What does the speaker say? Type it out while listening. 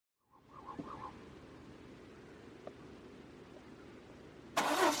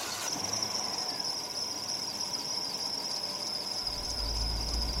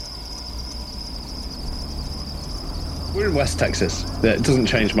We're in West Texas. It doesn't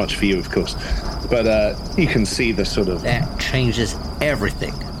change much for you, of course. But you can see the sort of... That changes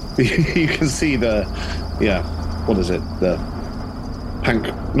everything. You can see the... Yeah, what is it? The...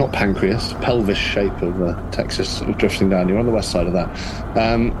 not pancreas, pelvis shape of Texas sort of drifting down. You're on the west side of that.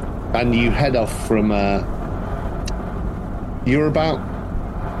 And you head off from... you're about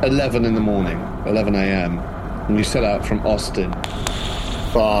 11 in the morning, 11 a.m., and you set out from Austin,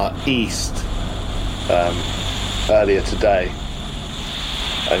 far east, earlier today.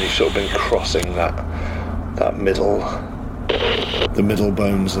 And you've sort of been crossing the middle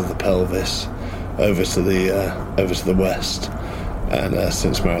bones of the pelvis over to the west. And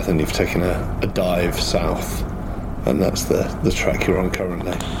since Marathon, you've taken a dive south, and that's the track you're on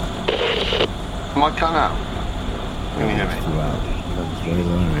currently. Am I cut out? Can you hear me?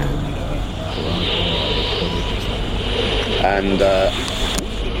 And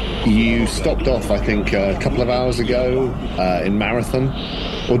you stopped off, I think, a couple of hours ago in Marathon,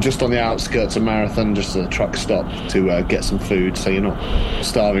 or just on the outskirts of Marathon, just a truck stop to get some food, so you're not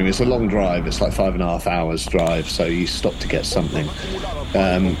starving. It's a long drive. It's like 5.5 hours drive, so you stop to get something.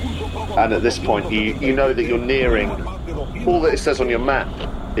 And at this point, you know that you're nearing... All that it says on your map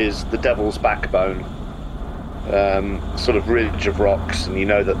is the Devil's Backbone, sort of ridge of rocks, and you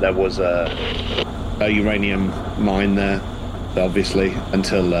know that there was a uranium mine there, obviously,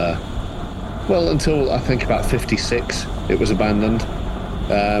 until I think about 56 it was abandoned.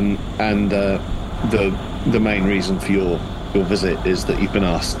 And the main reason for your visit is that you've been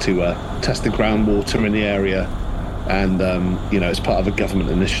asked to test the groundwater in the area, and it's part of a government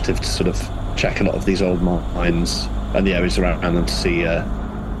initiative to sort of check a lot of these old mines and the areas around them to see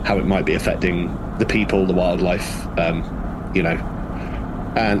how it might be affecting the people, the wildlife, and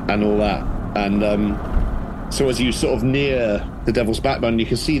all that. And so as you sort of near the Devil's Backbone, you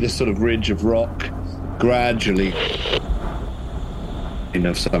can see this sort of ridge of rock gradually...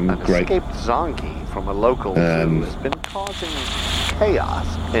 some great escaped zonky from a local zoo has been causing chaos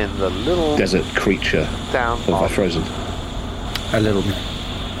in the little desert creature. Down. Oh, have I frozen? A little bit.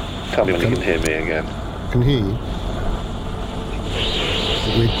 Tell me when you can hear me again. I can hear you.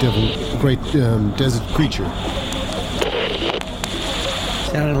 The great desert creature.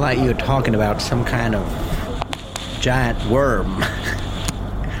 Sounded like you were talking about some kind of giant worm,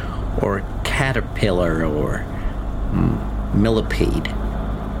 or caterpillar, or millipede.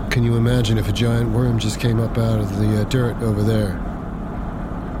 Can you imagine if a giant worm just came up out of the dirt over there?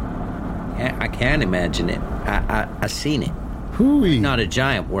 Yeah, I can imagine it. I seen it. Hooey. Not a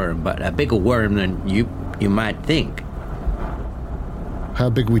giant worm, but a bigger worm than you might think. How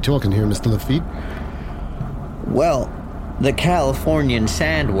big are we talking here, Mr. Lafitte? Well, the Californian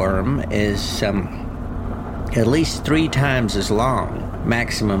sandworm is at least 3 times as long,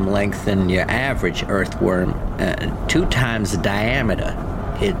 maximum length, than your average earthworm, 2 times the diameter.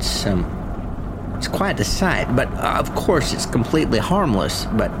 It's quite a sight, but of course it's completely harmless,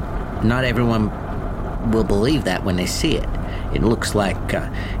 but not everyone will believe that when they see it. It looks like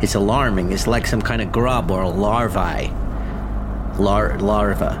it's alarming. It's like some kind of grub or a larva.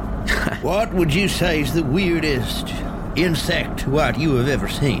 What would you say is the weirdest insect what you have ever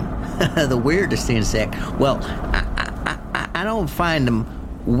seen? The weirdest insect? Well, I don't find them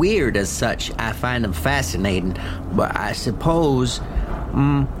weird as such. I find them fascinating, but I suppose...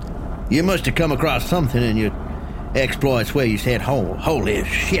 You must have come across something in your exploits where you said, holy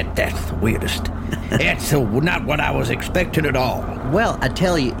shit, that's the weirdest. That's not what I was expecting at all. Well, I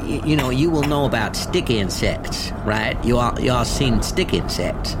tell you, you will know about stick insects, right? You all seen stick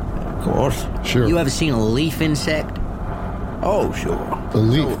insects? Of course. Sure. You ever seen a leaf insect? Oh, sure. A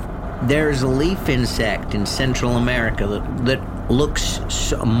leaf? There's a leaf insect in Central America that looks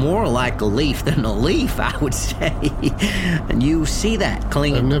more like a leaf than a leaf, I would say. And you see that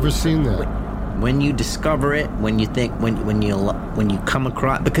clinging. I've never seen that. When you discover it, when you come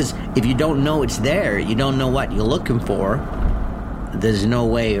across, because if you don't know it's there, you don't know what you're looking for, there's no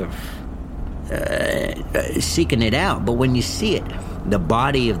way of seeking it out. But when you see it, the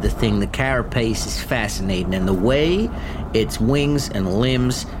body of the thing, the carapace, is fascinating, and the way its wings and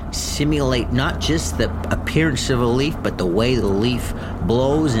limbs simulate not just the appearance of a leaf, but the way the leaf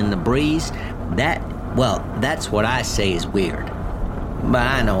blows in the breeze, that's what I say is weird. But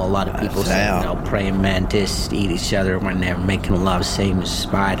I know a lot of people say, praying mantis eat each other when they're making love, same as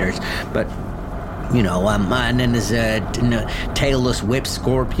spiders. But, and then there's a tailless whip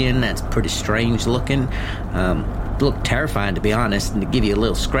scorpion that's pretty strange looking. Look terrifying, to be honest, and to give you a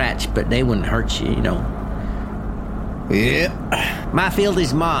little scratch, but they wouldn't hurt you, Yeah. My field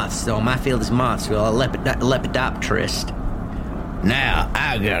is moths, though. A lepidopterist. Now,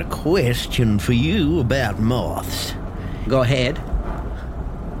 I got a question for you about moths. Go ahead.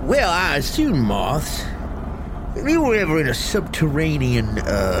 Well, I assume moths. If you were ever in a subterranean,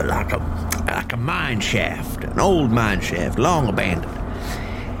 like a mine shaft, an old mine shaft, long abandoned,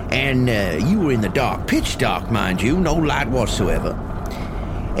 and you were in the dark, pitch dark, mind you, no light whatsoever,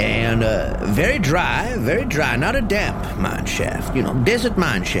 and very dry, not a damp mine shaft, desert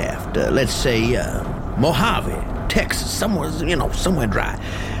mine shaft, let's say Mojave, Texas, somewhere dry,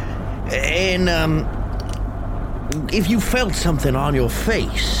 and if you felt something on your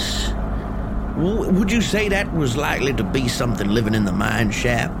face, would you say that was likely to be something living in the mine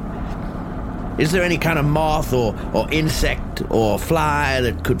shaft? Is there any kind of moth or insect or fly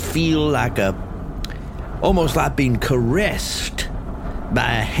that could feel almost like being caressed by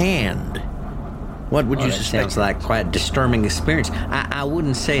a hand? What would you suspect? Sounds like quite a disturbing experience. I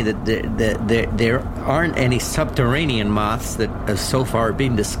wouldn't say that there aren't any subterranean moths that have so far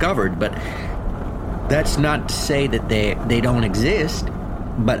been discovered, but that's not to say that they don't exist.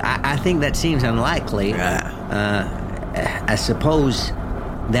 But I think that seems unlikely. I suppose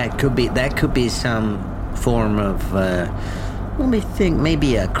that could be some form of. Let me think.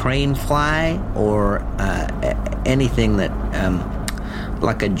 Maybe a crane fly or anything that,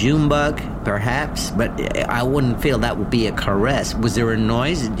 like a June bug, perhaps. But I wouldn't feel that would be a caress. Was there a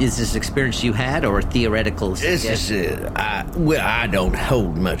noise? Is this experience you had, or a theoretical? I don't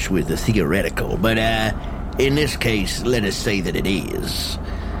hold much with the theoretical, but in this case, let us say that it is.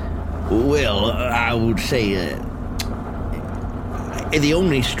 Well, I would say the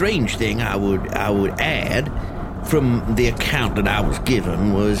only strange thing I would add from the account that I was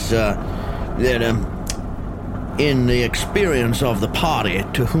given was that in the experience of the party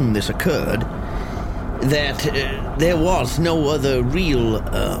to whom this occurred, that there was no other real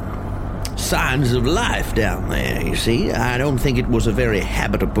signs of life down there, you see. I don't think it was a very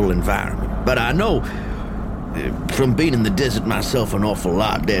habitable environment, but I know from being in the desert myself an awful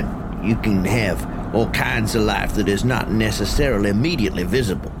lot that you can have all kinds of life that is not necessarily immediately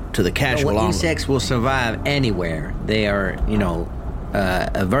visible to the casual onlooker. Insects will survive anywhere. They are,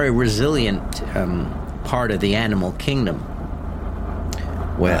 a very resilient part of the animal kingdom.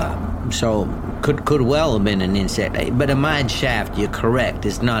 Well, so could well have been an insect, but a mine shaft, you're correct,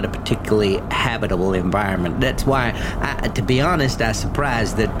 is not a particularly habitable environment. That's why, to be honest, I was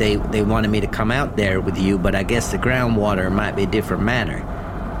surprised that they wanted me to come out there with you, but I guess the groundwater might be a different matter.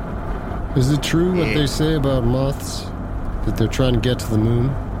 Is it true what they say about moths? That they're trying to get to the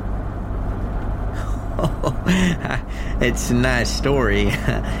moon? It's a nice story.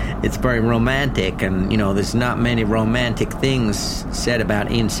 It's very romantic, and, there's not many romantic things said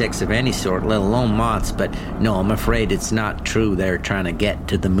about insects of any sort, let alone moths, but no, I'm afraid it's not true they're trying to get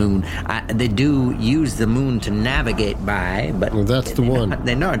to the moon. They do use the moon to navigate by, but... Well, that's the one.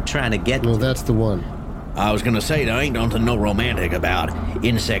 They're not trying to get... No, that's the one. I was going to say, there ain't nothing no romantic about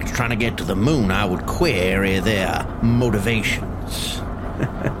insects trying to get to the moon. I would query their motivations.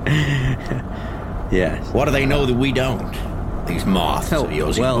 Yes. What do they know that we don't? These moths of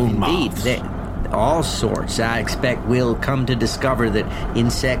yours, well, moon indeed, moths. all sorts. I expect we'll come to discover that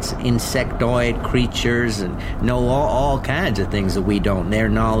insectoid creatures and know all kinds of things that we don't. Their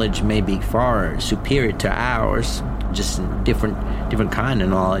knowledge may be far superior to ours, just different kind of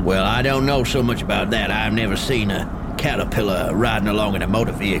knowledge. Well, I don't know so much about that. I've never seen a caterpillar riding along in a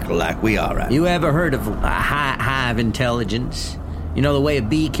motor vehicle like we are right You ever heard of a hive intelligence? You know the way a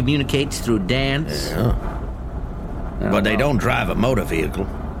bee communicates through dance? Yeah. But they don't drive a motor vehicle.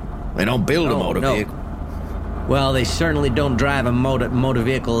 They don't build a motor vehicle. Well, they certainly don't drive a motor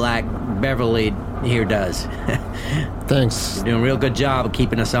vehicle like Beverly here does. Thanks. You're doing a real good job of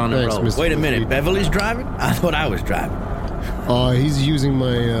keeping us on the road. Mr. Wait a minute, Beverly's driving? I thought I was driving. He's using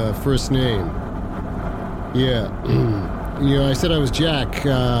my first name. Yeah. I said I was Jack,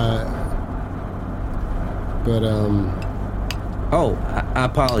 but Oh,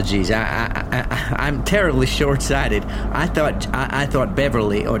 apologies. I'm terribly short-sighted. I thought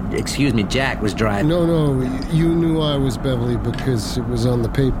Beverly, or excuse me, Jack was driving. No, you knew I was Beverly because it was on the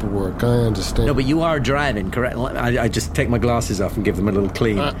paperwork. I understand. No, but you are driving, correct? I just take my glasses off and give them a little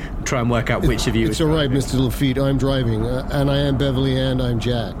clean. Try and work out which of you. It's all right, Mr. Lafitte. I'm driving, and I am Beverly, and I'm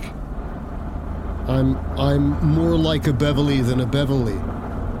Jack. I'm more like a Beverly than a Beverly.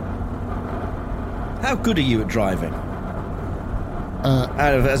 How good are you at driving?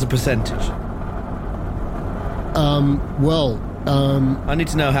 As a percentage. I need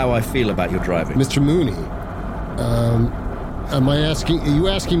to know how I feel about your driving. Mr. Mooney, are you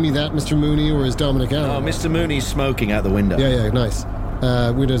asking me that, Mr. Mooney, or is Dominic out? Oh, Mr. Mooney's smoking out the window. Yeah, nice.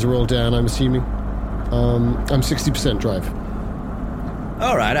 Windows are rolled down, I'm assuming. I'm 60% drive.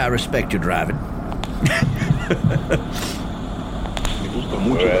 All right, I respect your driving.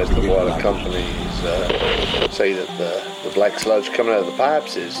 Whereas the water companies say that the black sludge coming out of the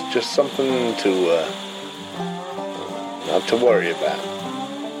pipes is just something to not to worry about.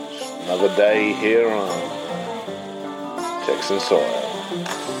 Just another day here on Texan soil.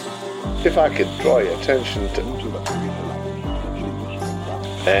 If I could draw your attention to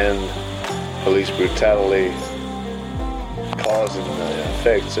and police brutality causing the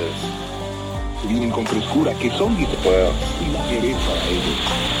effects of well,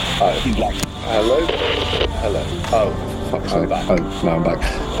 hello. Oh, fuck's sake. Oh, no, I'm back.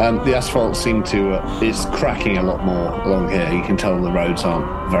 The asphalt seemed to is cracking a lot more along here. You can tell the roads aren't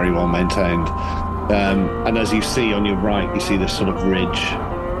very well maintained. And as you see on your right, you see this sort of ridge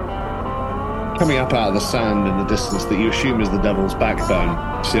coming up out of the sand in the distance that you assume is the Devil's Backbone.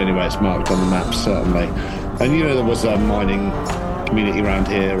 It's the only way it's marked on the map, certainly. And you know there was a mining community around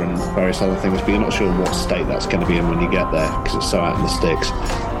here and various other things, but you're not sure what state that's going to be in when you get there because it's so out in the sticks.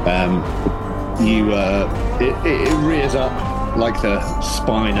 It rears up like the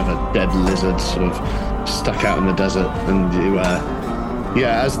spine of a dead lizard, sort of stuck out in the desert, and you,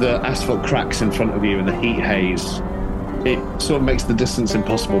 as the asphalt cracks in front of you in the heat haze, it sort of makes the distance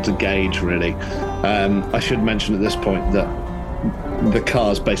impossible to gauge, really. I should mention at this point that the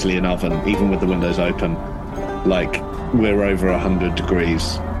car's basically an oven, even with the windows open. Like, we're over 100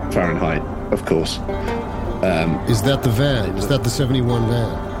 degrees Fahrenheit, of course. Is that the van? Is that the 71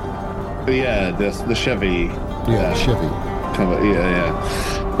 van? Yeah, the Chevy. Yeah, Chevy.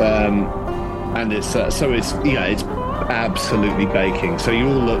 And it's it's absolutely baking. So you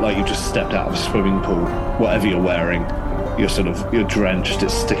all look like you just stepped out of a swimming pool. Whatever you're wearing, you're drenched.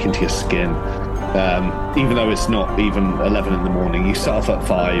 It's sticking to your skin. Even though it's not even 11 in the morning, you set off at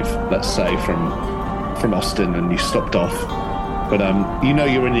 5, let's say, from Austin, and you stopped off. But you know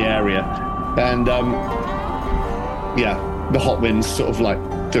you're in the area, and the hot wind's sort of like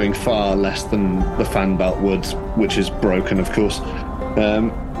doing far less than the fan belt would, which is broken, of course.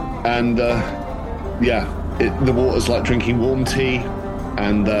 The water's like drinking warm tea,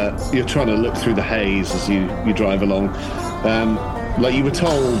 and you're trying to look through the haze as you drive along. Like you were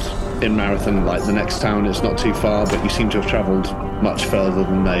told in Marathon, like the next town is not too far, but you seem to have travelled much further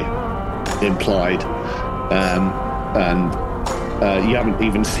than they implied. You haven't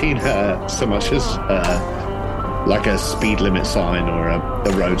even seen so much as like a speed limit sign or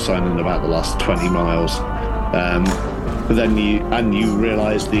a road sign in about the last 20 miles. But then you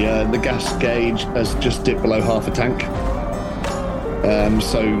realise the gas gauge has just dipped below half a tank.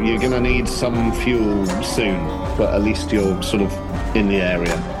 So you're going to need some fuel soon, but at least you're sort of in the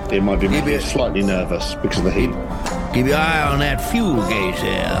area. It might be slightly nervous because of the heat. Keep your eye on that fuel gauge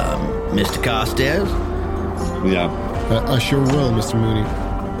there, Mr. Carstairs. Yeah. I sure will, Mr. Mooney.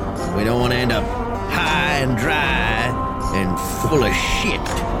 We don't want to end up high and dry and full of shit.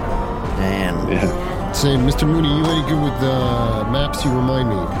 And Say, Mr. Mooney, you any good with maps? You remind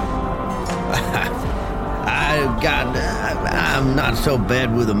me. I'm not so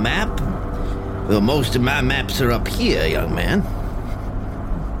bad with a map. Well, most of my maps are up here, young man.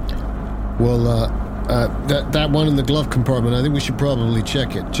 Well, that one in the glove compartment, I think we should probably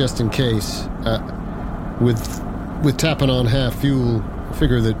check it, just in case. With tapping on half fuel, I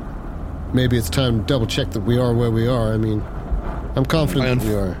figure that maybe it's time to double-check that we are where we are. I mean, I'm confident that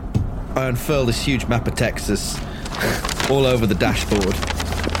we are. I unfurl this huge map of Texas all over the dashboard.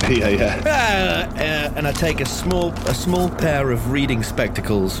 And I take a small pair of reading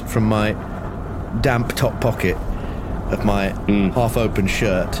spectacles from my damp top pocket of my half-open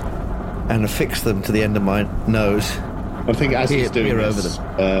shirt and affix them to the end of my nose. I think as he's doing this,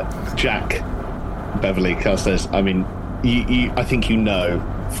 over them. Jack Beverly Carstairs, I mean, I think you know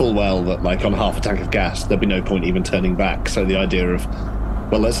full well that, like, on half a tank of gas, there'd be no point even turning back. So the idea of,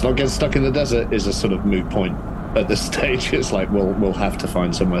 well, let's not get stuck in the desert is a sort of moot point at this stage. It's like, we'll have to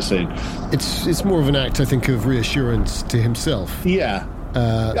find somewhere soon. It's more of an act, I think, of reassurance to himself. Yeah.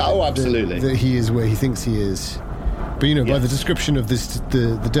 Absolutely. That he is where he thinks he is. But, you know, by the description of this,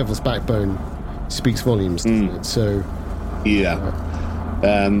 the Devil's Backbone speaks volumes, doesn't it? So... Yeah.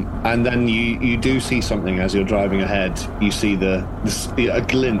 And then you do see something as you're driving ahead. You see a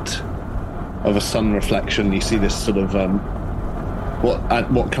glint of a sun reflection. You see this sort of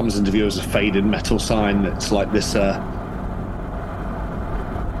what comes into view as a faded metal sign. It's like this sort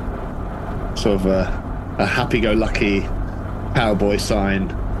of a happy-go-lucky cowboy sign.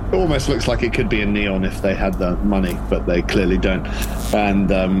 It almost looks like it could be in neon if they had the money, but they clearly don't.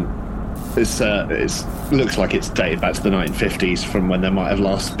 And it looks like it's dated back to the 1950s, from when there might have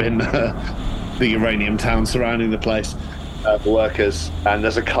last been the uranium town surrounding the place. the workers, and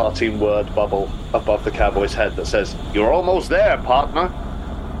there's a cartoon word bubble above the cowboy's head that says, "You're almost there, partner."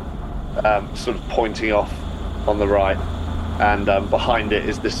 Sort of pointing off on the right, and behind it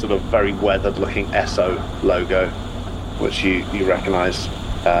is this sort of very weathered-looking Esso logo, which you recognise,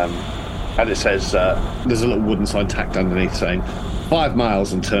 and it says, there's a little wooden sign tacked underneath saying, 5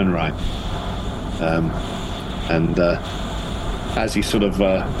 miles and turn right. And as you sort of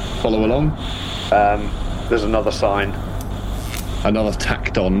follow along, there's another sign. Another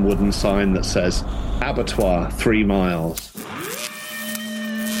tacked-on wooden sign that says, Abattoir, 3 miles.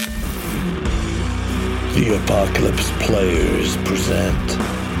 The Apocalypse Players present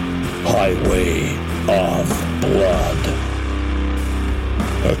Highway of Blood,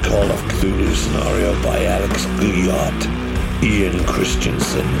 a Call of Cthulhu scenario by Alex Guyot, Ian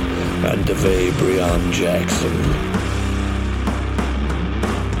Christensen, and DeVay Brian Jackson.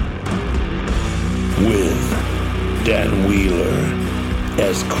 With Dan Wheeler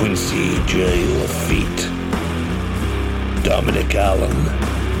as Quincy J. Lafitte, Dominic Allen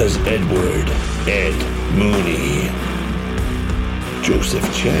as Edward Ed Mooney, Joseph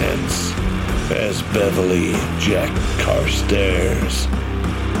Chance as Beverly Jack Carstairs,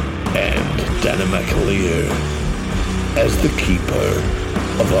 and Dana McAleer as the Keeper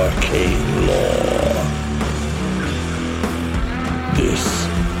of Arcane Law. This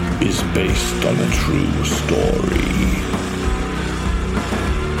is based on a true story.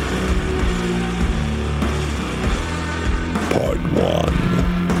 Part 1.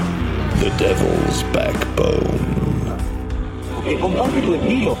 The Devil's Backbone.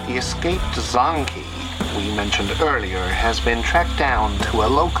 The escaped Zonky we mentioned earlier has been tracked down to a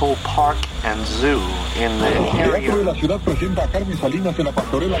local park and zoo in the area.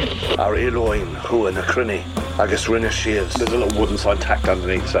 Our Eloin, Hua Nakrini, Agus Rinna Shears. There's a little wooden sign tacked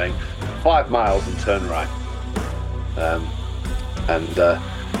underneath saying, 5 miles and turn right.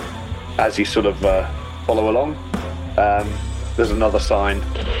 As you sort of follow along, there's another sign.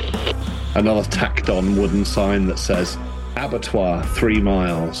 Another tacked-on wooden sign that says, Abattoir, 3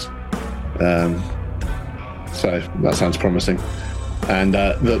 miles. So that sounds promising. And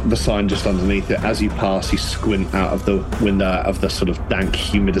the sign just underneath it, as you pass, you squint out of the window, out of the sort of dank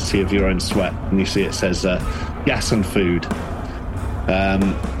humidity of your own sweat, and you see it says gas and food.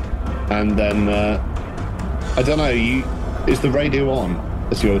 And then, I don't know, is the radio on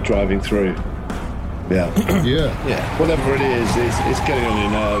as you're driving through? Yeah. Yeah. Whatever it is, it's getting on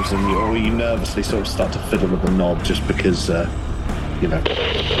your nerves, and you nervously sort of start to fiddle with the knob just because,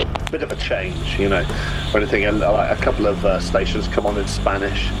 Bit of a change, When I think a couple of stations come on in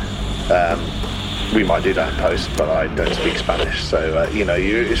Spanish. We might do that in post, but I don't speak Spanish, so you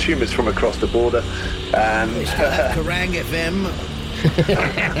assume it's from across the border. And Kerrang FM.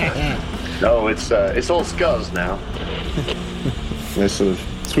 No, it's all scuzz now. They sort of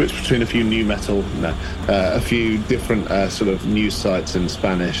switch between a few new metal, a few different sort of news sites in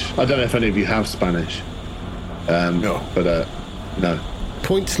Spanish. I don't know if any of you have Spanish. No, but no.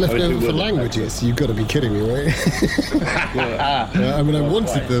 Points left over for languages? You've got to be kidding me, right? I mean, I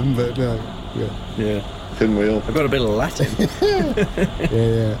wanted them, but no. Yeah. Didn't we all? I've got a bit of Latin.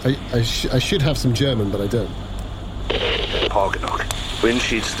 Yeah. I should have some German, but I don't. Pognok.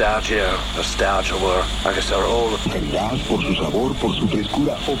 Windshield nostalgia were, agus are all yes,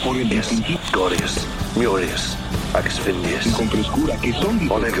 Gorius, Murius, agus Vindius.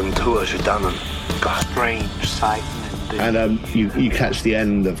 Onegum Tua Shadanan. Strange sight. And you catch the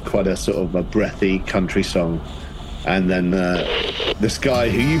end of quite a sort of a breathy country song, and then this guy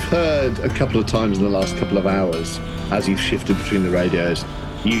who you've heard a couple of times in the last couple of hours as you've shifted between the radios,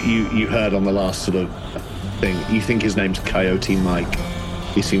 you heard on the last sort of thing. You think his name's Coyote Mike.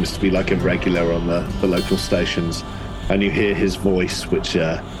 He seems to be like a regular on the local stations, and you hear his voice, which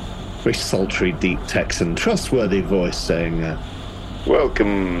very sultry, deep Texan, trustworthy voice saying,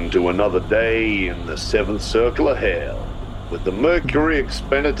 welcome to another day in the 7th circle of hell, with the mercury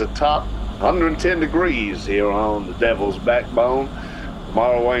expended to top 110 degrees here on the Devil's Backbone.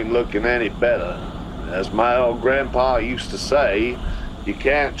 Tomorrow ain't looking any better. As my old grandpa used to say, you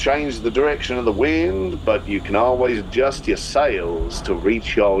can't change the direction of the wind, but you can always adjust your sails to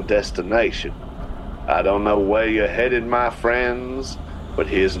reach your destination. I don't know where you're headed, my friends, but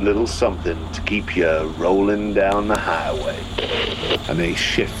here's a little something to keep you rolling down the highway. And he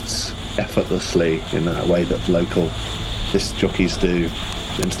shifts effortlessly in that way that local disc jockeys do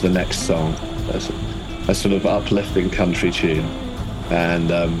into the next song. That's a sort of uplifting country tune.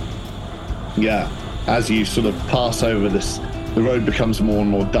 And as you sort of pass over this, the road becomes more and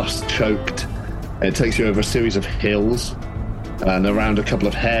more dust choked. It takes you over a series of hills, and around a couple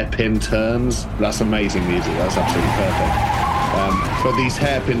of hairpin turns. That's amazing music. That's absolutely perfect. But these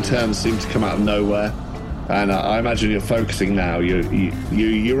hairpin turns seem to come out of nowhere. And I imagine you're focusing now.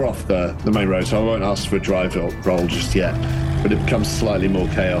 You're off the main road, so I won't ask for a drive roll just yet. But it becomes slightly more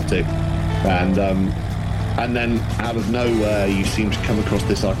chaotic, and then out of nowhere, you seem to come across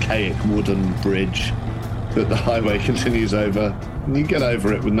this archaic wooden bridge that the highway continues over. And you get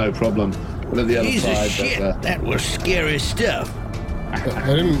over it with no problem. And at the other side, shit, that was scary stuff.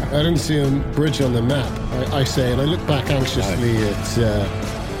 I didn't see a bridge on the map. I say, and I look back anxiously at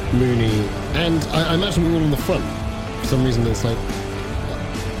Mooney, and I imagine we're all in the front. For some reason, it's like.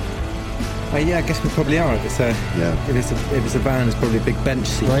 Yeah, I guess we probably are. If it's a van, it's probably a big bench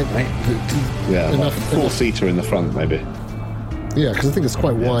seat, right? Yeah, enough four-seater in the front, maybe. Yeah, because I think it's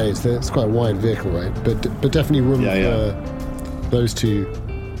quite wide. It's quite a wide vehicle, right? But definitely room for those two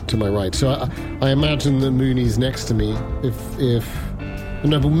to my right. So I imagine that Mooney's next to me.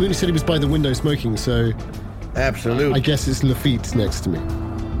 No, but Mooney said he was by the window smoking, so absolutely. I guess it's Lafitte next to me.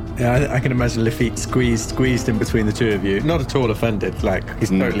 Yeah, I can imagine Lafitte squeezed in between the two of you. Not at all offended. Like he's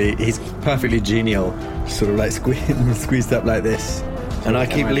perfectly genial, sort of like squeezed up like this. And I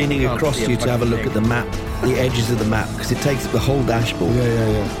keep leaning across you to have a look at the map, the edges of the map, because it takes up the whole dashboard.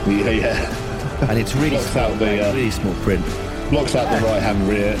 Yeah. And it's really small, really small print. Blocks out the right-hand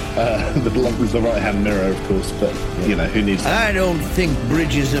rear. The right-hand mirror, of course, but, who needs that? I don't think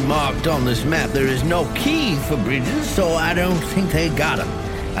bridges are marked on this map. There is no key for bridges, so I don't think they got them.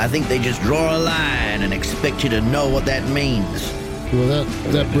 I think they just draw a line and expect you to know what that means. Well,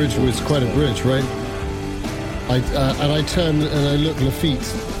 that bridge was quite a bridge, right? I turn and I look Lafitte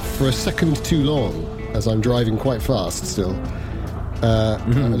for a second too long, as I'm driving quite fast still. I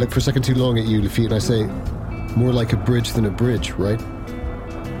look for a second too long at you, Lafitte, and I say, more like a bridge than a bridge, right?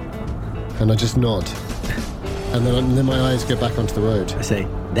 And I just nod. And then my eyes go back onto the road. I say,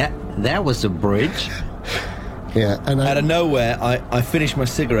 that was a bridge? Yeah. And out of nowhere, I finish my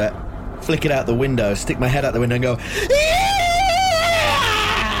cigarette, flick it out the window, stick my head out the window and go,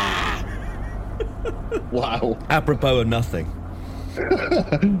 wow. Apropos of nothing.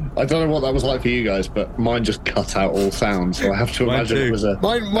 I don't know what that was like for you guys, but mine just cut out all sound, so I have to imagine it was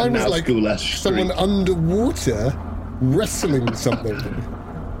mine was like someone underwater wrestling something.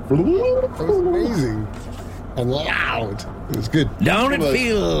 It was amazing and loud. It was good. Don't it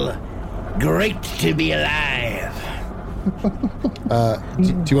feel great to be alive?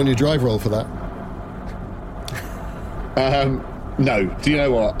 Do you want your drive roll for that? No. Do you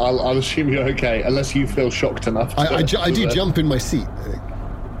know what? I'll assume you're okay, unless you feel shocked enough. I do jump in my seat, I think.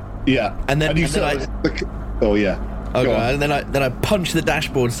 Yeah. And then oh, yeah. Okay, and then I punch the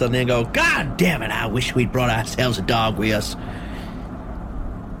dashboard suddenly and go, God damn it, I wish we'd brought ourselves a dog with us.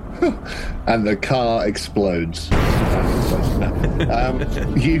 And the car explodes.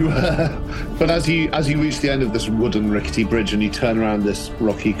 But as you reach the end of this wooden rickety bridge and you turn around this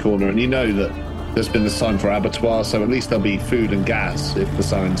rocky corner, and you know that there's been the sign for abattoir, so at least there'll be food and gas if the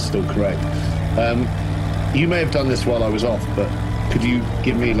sign's still correct. You may have done this while I was off, but could you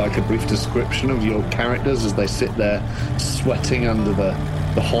give me like a brief description of your characters as they sit there sweating under the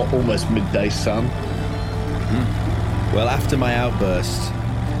hot, almost midday sun? Well, after my outburst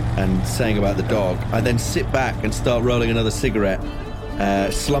and saying about the dog, I then sit back and start rolling another cigarette,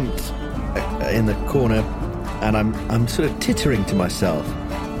 slumped in the corner, and I'm sort of tittering to myself.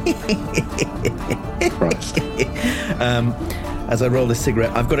 As I roll this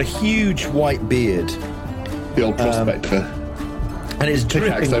cigarette, I've got a huge white beard. The old prospector. And it's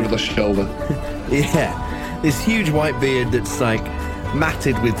dripping over the shoulder. Yeah, this huge white beard that's like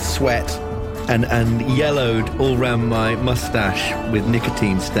matted with sweat and yellowed all round my mustache with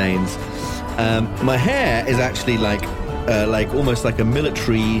nicotine stains. My hair is actually like almost like a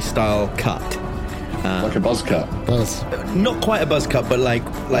military style cut. Like a buzz cut. Not quite a buzz cut, but like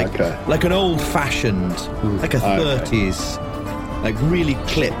an old fashioned, like a 30s, like really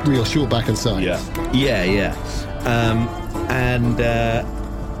clipped, real short back and sides. Yeah.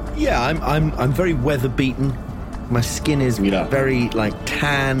 I'm very weather beaten. My skin is very like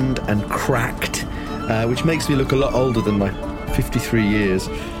tanned and cracked, which makes me look a lot older than my 53 years.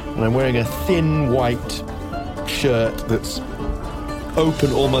 And I'm wearing a thin white shirt that's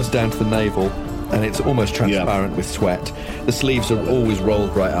open almost down to the navel, and it's almost transparent with sweat. The sleeves are always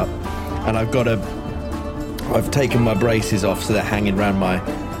rolled right up, and I've taken my braces off so they're hanging around my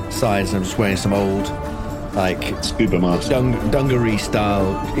sides, and I'm just wearing some old like scuba mask, dungaree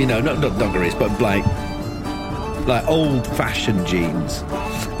style, not dungarees, but like old-fashioned jeans.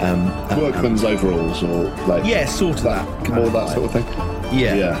 Workman's overalls, or like sort of that kind more of that vibe. sort of thing.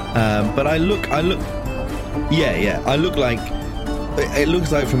 But I look like It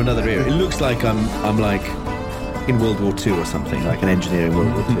looks like from another era. It looks like I'm like in World War II or something, like an engineer in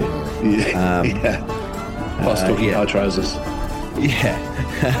World War II. Yeah. Plus talking high trousers. Yeah.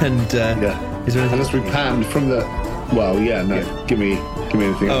 And is there anything? And as we panned from the... Well, give me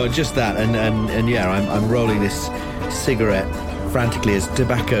anything. Oh, just that, and I'm rolling this cigarette frantically as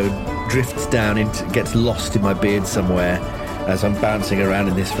tobacco drifts down gets lost in my beard somewhere as I'm bouncing around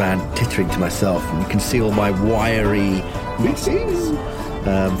in this van, tittering to myself, and you can see all my wiry muscles,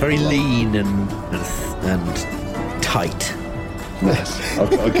 very lean and tight. Yes,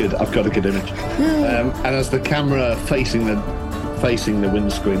 I've got a good image. And as the camera facing the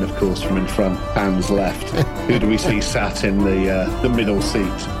windscreen, of course, from in front, pans left, who do we see sat in the middle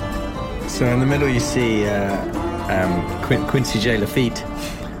seat? So in the middle you see Quincy J. Lafitte,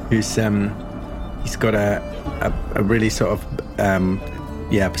 who's he's got a really sort of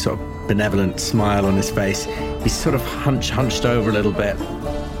benevolent smile on his face. He's sort of hunched over a little bit.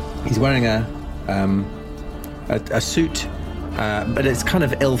 He's wearing a suit, but it's kind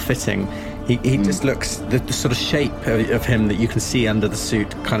of ill-fitting. He just looks, the sort of shape of him that you can see under the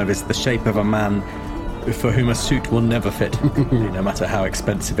suit kind of is the shape of a man for whom a suit will never fit, no matter how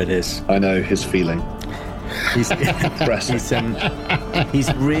expensive it is. I know his feeling. He's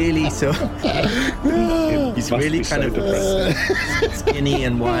really he's really kind of skinny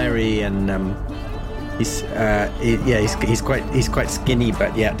and wiry, and he's quite skinny,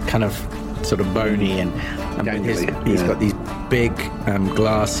 but yet kind of sort of bony, and he's got these big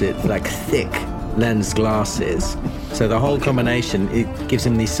glasses, like thick lens glasses. So the whole combination, it gives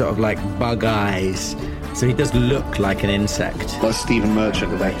him these sort of like bug eyes. So he does look like an insect. Like Stephen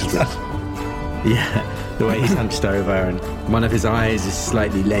Merchant with extras. Yeah, the way he's hunched over, and one of his eyes is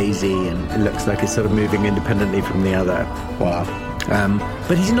slightly lazy, and it looks like it's sort of moving independently from the other. Wow.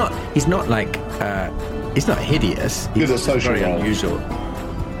 But he's not like he's not hideous. He's a social very role. Unusual.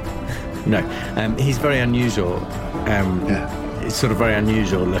 No, he's very unusual. It's sort of very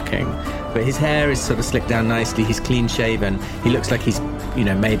unusual looking. But his hair is sort of slicked down nicely. He's clean shaven. He looks like he's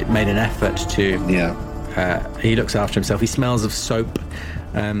made an effort to. Yeah. He looks after himself. He smells of soap.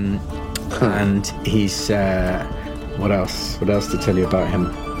 And he's what else to tell you about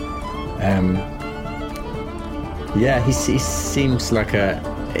him? He seems like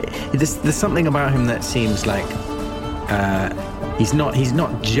there's something about him that seems like he's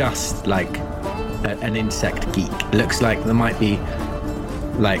not just like an insect geek. It looks like there might be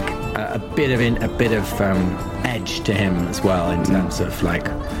like a bit of edge to him as well, in terms of like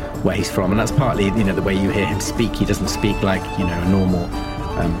where he's from, and that's partly the way you hear him speak. He doesn't speak like a normal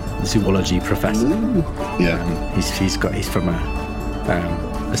zoology professor. He's from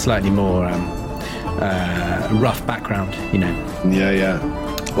a slightly more rough background.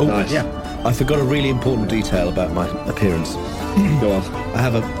 Oh, nice. Yeah. I forgot a really important detail about my appearance. Go on. I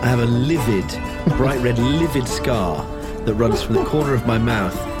have a livid, bright red, livid scar that runs from the corner of my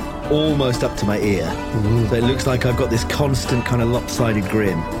mouth almost up to my ear. Mm-hmm. So it looks like I've got this constant kind of lopsided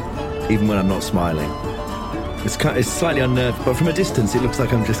grin, even when I'm not smiling. It's slightly unnerving, but from a distance it looks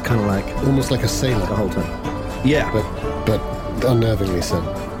like I'm just kind of like... Almost like a sailor. The whole time. Yeah. But unnervingly so.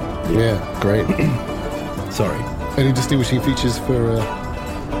 Yeah, great. Sorry. Any distinguishing features for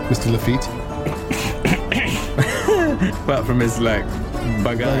Mr. Lafitte? Apart from his like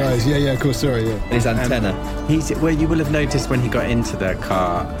bug eyes. Yeah, of course, sorry, yeah. And his antenna. You will have noticed when he got into the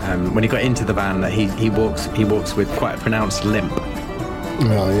car, when he got into the van, that he walks with quite a pronounced limp.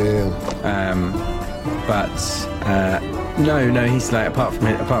 Oh, yeah. But no, he's like apart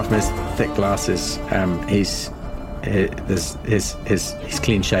from his thick glasses, he's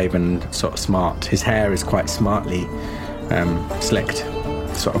clean shaven, sort of smart. His hair is quite smartly slicked,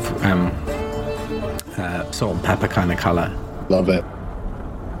 sort of salt and pepper kind of colour. Love it.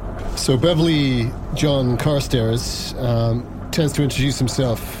 So Beverly John Carstairs tends to introduce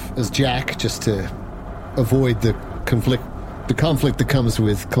himself as Jack, just to avoid the conflict that comes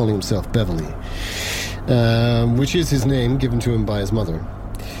with calling himself Beverly, which is his name given to him by his mother.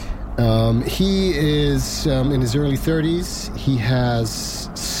 He is in his early 30s. He has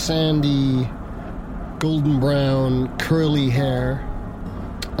sandy, golden brown, curly hair.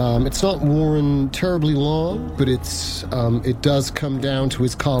 It's not worn terribly long, but it does come down to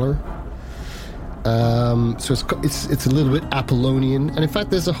his collar. So it's a little bit Apollonian, and in fact,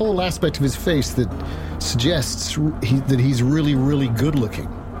 there's a whole aspect of his face that suggests that he's really, really good looking.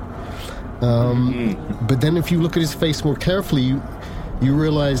 But then, if you look at his face more carefully, you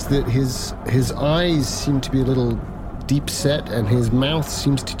realize that his eyes seem to be a little deep set, and his mouth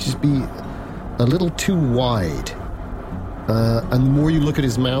seems to just be a little too wide. And the more you look at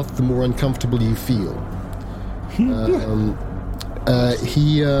his mouth, the more uncomfortable you feel.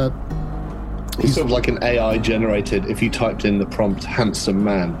 He's sort of like an AI generated. If you typed in the prompt "handsome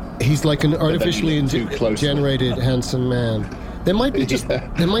man," he's like an artificially too closely. generated handsome man. There might be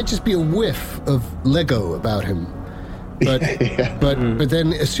there might just be a whiff of Lego about him, but but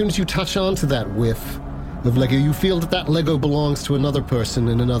then as soon as you touch onto that whiff of Lego, you feel that Lego belongs to another person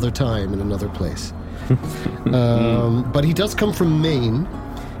in another time in another place. But he does come from Maine,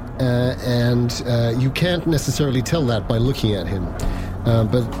 and you can't necessarily tell that by looking at him.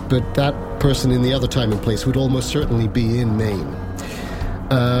 But that person in the other time and place would almost certainly be in Maine.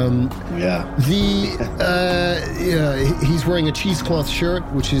 He's wearing a cheesecloth shirt,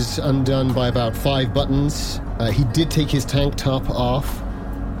 which is undone by about 5 buttons. He did take his tank top off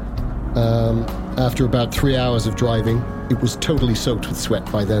after about 3 hours of driving. It was totally soaked with sweat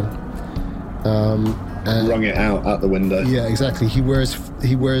by then. And wrung it out the window. Yeah, exactly. He wears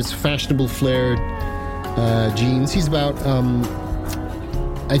fashionable flared jeans. He's about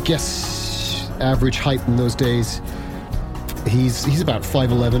I guess average height in those days. He's about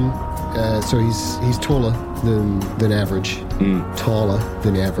 5'11", so he's taller than average. Taller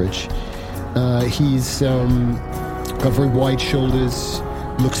than average. He's got very wide shoulders.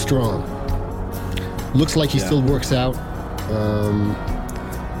 Looks strong. Looks like he still works out.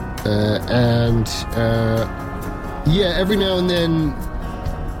 Every now and then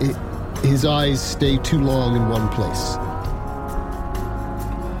his eyes stay too long in one place.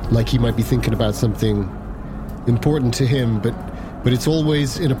 Like he might be thinking about something important to him, but it's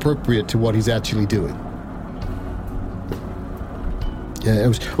always inappropriate to what he's actually doing.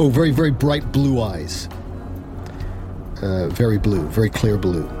 Very, very bright blue eyes. Very blue, very clear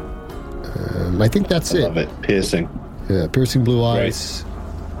blue. I think that's it. I love it. Piercing. Yeah, piercing blue eyes. Great.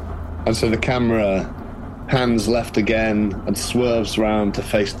 And so the camera pans left again and swerves around to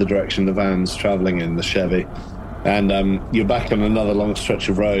face the direction the van's traveling in, the Chevy. And you're back on another long stretch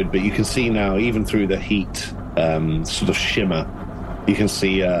of road, but you can see now, even through the heat sort of shimmer, you can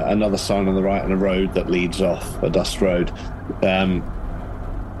see another sign on the right and a road that leads off, a dust road.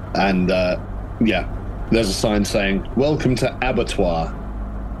 There's a sign saying, "Welcome to Abattoir."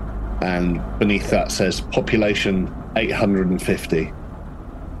 And beneath that says, "Population 850.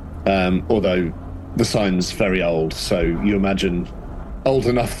 Although the sign's very old, so you imagine old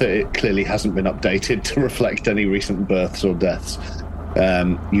enough that it clearly hasn't been updated to reflect any recent births or deaths,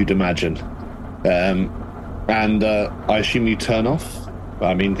 you'd imagine. And I assume you turn off?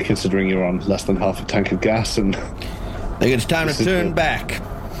 I mean, considering you're on less than half a tank of gas and... I think it's time to turn back.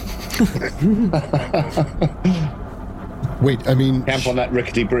 Wait, I mean... Camp on that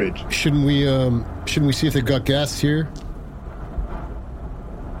rickety bridge. Shouldn't we see if they've got gas here?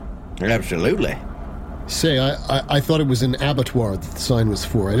 Absolutely. Say, I thought it was an abattoir that the sign was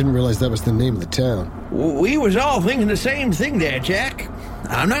for. I didn't realize that was the name of the town. We was all thinking the same thing there, Jack.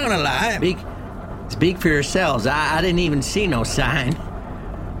 I'm not gonna lie. Speak for yourselves. I didn't even see no sign.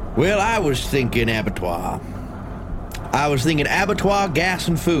 Well, I was thinking abattoir. I was thinking abattoir, gas,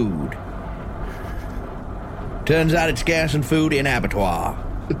 and food. Turns out it's gas and food in abattoir.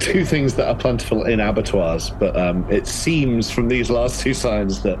 Two things that are plentiful in abattoirs, but it seems from these last two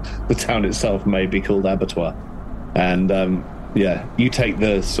signs that the town itself may be called Abattoir. And you take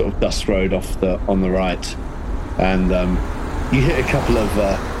the sort of dust road off on the right, and you hit a couple of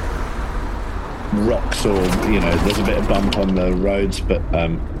rocks, or there's a bit of bump on the roads, but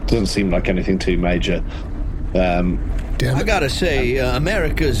doesn't seem like anything too major. I gotta say,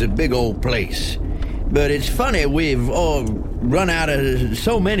 America's a big old place. But it's funny, we've all run out of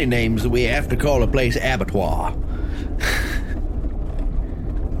so many names that we have to call a place Abattoir.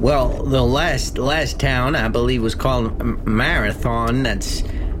 Well, the last town, I believe, was called Marathon. That's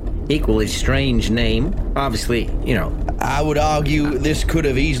equally strange name. Obviously, I would argue this could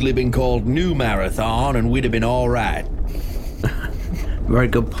have easily been called New Marathon, and we'd have been all right. Very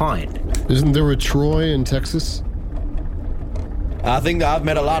good point. Isn't there a Troy in Texas? I think that I've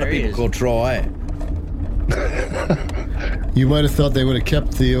met a lot of people called Troy. You might have thought they would have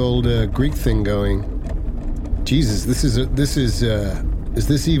kept the old Greek thing going. Jesus, is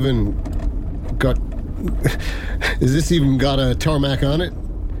this even got a tarmac on it?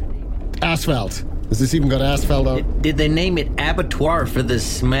 Asphalt. Has this even got asphalt on it? Did they name it Abattoir for the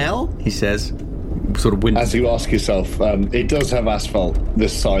smell? He says. Sort of As you ask yourself, it does have asphalt,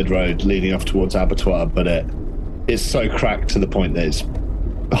 this side road leading off towards Abattoir, but it's so cracked to the point that it's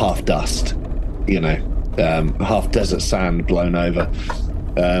half dust, half desert sand blown over.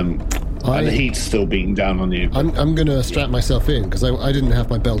 And the heat's still beating down on you. I'm going to strap myself in, because I didn't have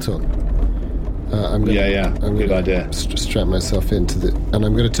my belt on. Good idea. Strap myself into and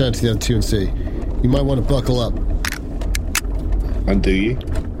I'm going to turn to the other two and say, you might want to buckle up. And do you?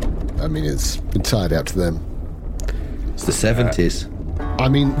 I mean, it's entirely up to them. It's the 70s. I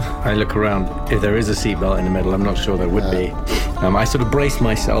mean, I look around. If there is a seatbelt in the middle, I'm not sure there would be. I sort of brace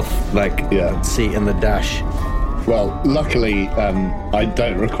myself, seat in the dash. Well, luckily, I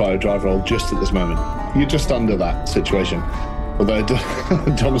don't require a drive roll just at this moment. You're just under that situation. Although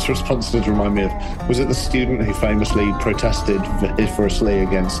Dom's response did remind me of, was it the student who famously protested vociferously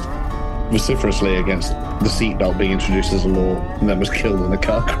against the seatbelt being introduced as a law and then was killed in a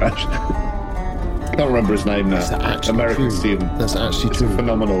car crash? Can't remember his name now. American true. student. That's actually true.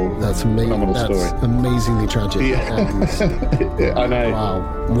 Phenomenal. That's phenomenal That's story. amazingly tragic. Yeah. I know.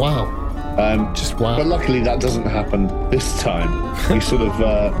 Wow. Just wow. But luckily that doesn't happen this time. You sort of,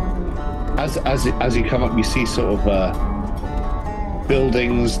 as you come up, you see sort of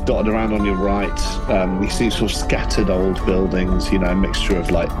buildings dotted around on your right. You see sort of scattered old buildings, a mixture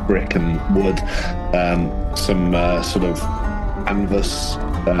of like brick and wood. Some sort of canvas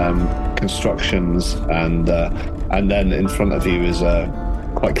constructions, and then in front of you is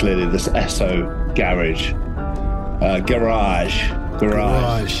quite clearly this Esso garage.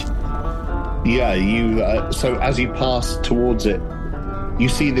 Yeah, you. So as you pass towards it, you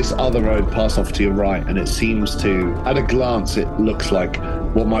see this other road pass off to your right, and it seems to, at a glance, it looks like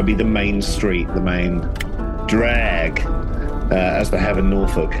what might be the main street, the main drag, as they have in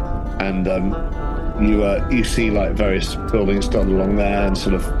Norfolk, and you see like various buildings dotted along there and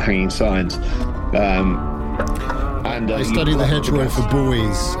sort of hanging signs. I study the hedgerow for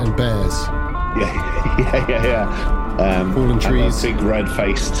buoys and bears. Yeah. Fallen trees. A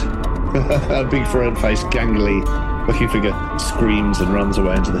big red-faced, gangly-looking figure screams and runs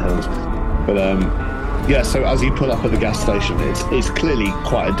away into the hills. But so as you pull up at the gas station, it's clearly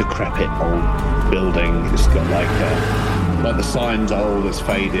quite a decrepit old building. It's got like the sign's old, it's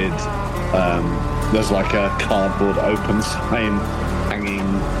faded. There's like a cardboard open sign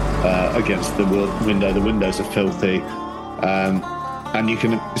hanging against the window. The windows are filthy. And you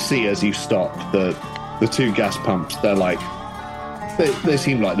can see as you stop the two gas pumps, they're like, they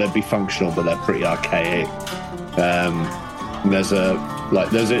seem like they'd be functional, but they're pretty archaic. There's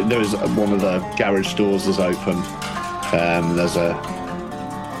one of the garage doors is open. There's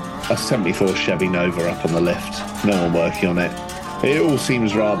a 74 Chevy Nova up on the lift. No one working on it. It all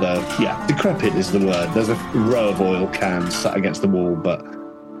seems rather, decrepit is the word. There's a row of oil cans sat against the wall, but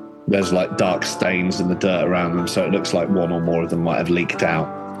there's like dark stains in the dirt around them, so it looks like one or more of them might have leaked out.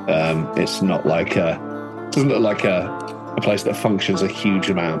 It's not like doesn't look like a place that functions a huge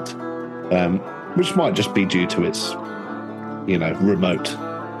amount, which might just be due to its, remote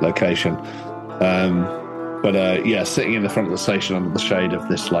location. But sitting in the front of the station under the shade of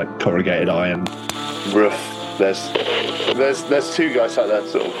this like corrugated iron roof, there's two guys like that,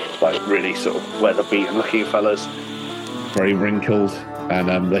 sort of like really sort of weather-beaten looking fellas, very wrinkled,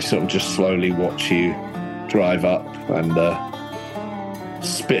 and they sort of just slowly watch you drive up and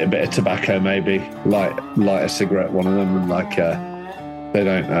spit a bit of tobacco, maybe light a cigarette, one of them, and like they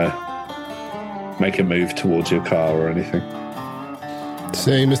don't make a move towards your car or anything.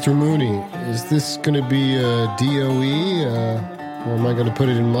 Say, Mr. Mooney, is this going to be a DOE, or am I going to put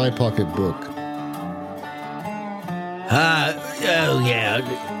it in my pocketbook?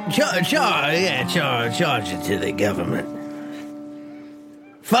 Charge it to the government.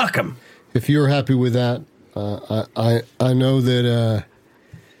 Fuck them. If you're happy with that, I know that.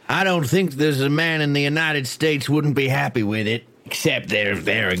 I don't think there's a man in the United States wouldn't be happy with it, except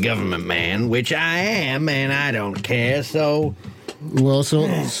they're a government man, which I am, and I don't care. So, well, so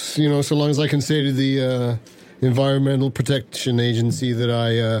long as I can say to the Environmental Protection Agency that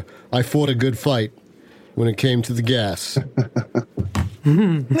I fought a good fight when it came to the gas.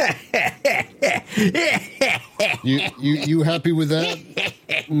 You happy with that,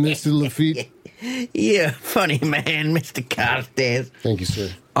 Mr. Lafitte? Yeah, funny man, Mr. Carstairs. Thank you,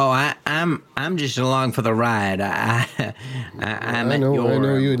 sir. Oh, I'm just along for the ride. I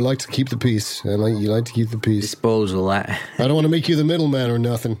know you'd like to keep the peace. You like to keep the peace. Disposal. I don't want to make you the middleman or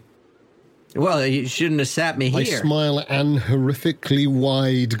nothing. Well, you shouldn't have sat me here. I smile an horrifically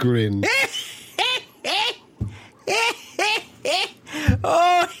wide grin.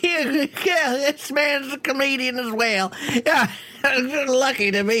 Oh, this man's a comedian as well. Lucky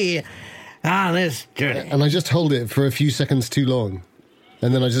to be on this journey. And I just hold it for a few seconds too long,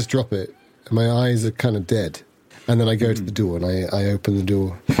 and then I just drop it, and my eyes are kind of dead. And then I go to the door, and I open the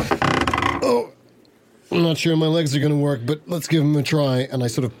door. Oh, I'm not sure my legs are going to work, but let's give them a try. And I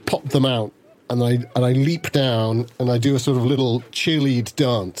sort of pop them out, and I leap down, and I do a sort of little cheerlead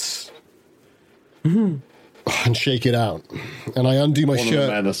dance. and shake it out. And I undo my One of the shirt.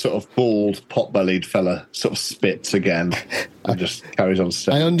 men, a sort of bald, pot-bellied fella, sort of spits again and just carries on I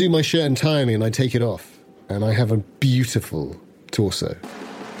stepping. undo my shirt entirely and I take it off. And I have a beautiful torso.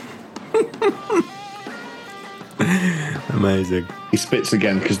 Amazing. He spits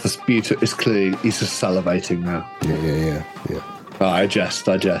again because the sputum is clearly, he's just salivating now. Yeah. Oh, I jest.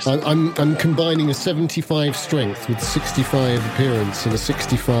 I'm combining a 75 strength with 65 appearance and a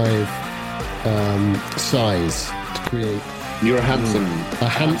 65 size to create You're a handsome,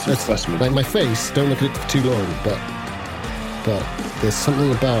 handsome specimen. Like my face, don't look at it for too long, but there's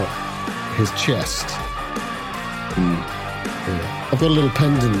something about his chest. Yeah. I've got a little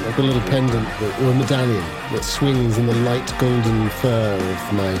pendant. Or a medallion that swings in the light golden fur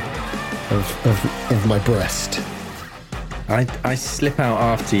of my breast. I slip out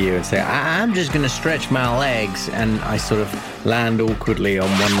after you and say, I'm just going to stretch my legs, and I sort of land awkwardly on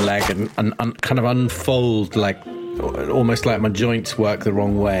one leg and kind of unfold, like almost like my joints work the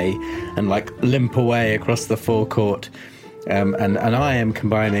wrong way, and like limp away across the forecourt. And I am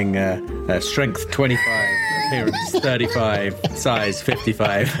combining strength 25, appearance 35, size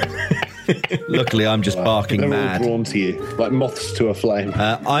 55. Luckily, I'm just barking They're mad. all drawn to you, like moths to a flame.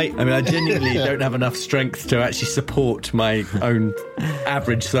 I I genuinely don't have enough strength to actually support my own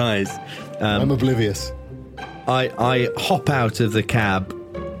average size. I'm oblivious. I hop out of the cab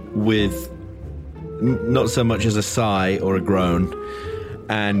with not so much as a sigh or a groan,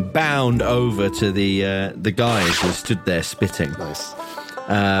 and bound over to the guys who stood there spitting. Nice.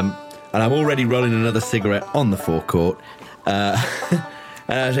 And I'm already rolling another cigarette on the forecourt.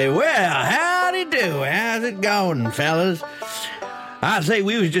 And I say, well, howdy do? How's it going, fellas? I say,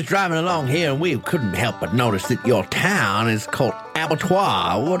 we was just driving along here, and we couldn't help but notice that your town is called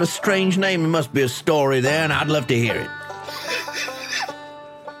Abattoir. What a strange name. There must be a story there, and I'd love to hear it.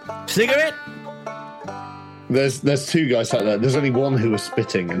 Cigarette? There's two guys like that. There's only one who was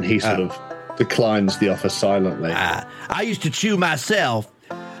spitting, and he sort of declines the offer silently. I used to chew myself,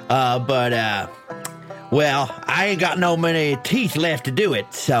 but well, I ain't got no many teeth left to do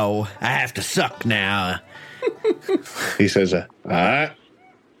it, so I have to suck now. He says, all right,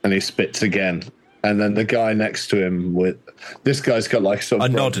 and he spits again. And then the guy next to him this guy's got like sort of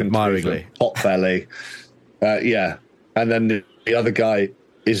I nod broken admiringly. tooth, pot belly. Yeah. And then the other guy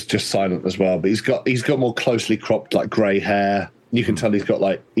is just silent as well, but he's got more closely cropped, like grey hair. You can tell he's got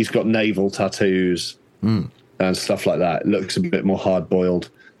navel tattoos and stuff like that. It looks a bit more hard boiled.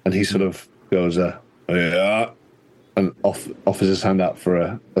 And he sort of goes, yeah, and offers his hand out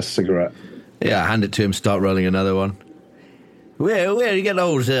for a cigarette. Yeah, I hand it to him, start rolling another one. Where do you get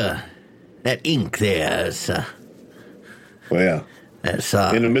those, that ink there, sir? Well, yeah. That's,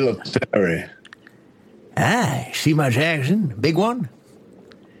 in the military. See much action? Big one?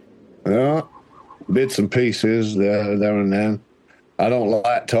 Yeah, bits and pieces there and then. I don't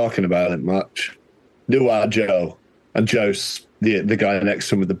like talking about it much. Do I, Joe? And Joe's the guy next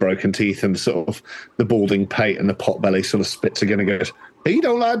to him with the broken teeth and sort of the balding pate and the pot belly sort of spits again and goes, he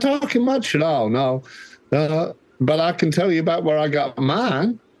don't like talking much at all, no. But I can tell you about where I got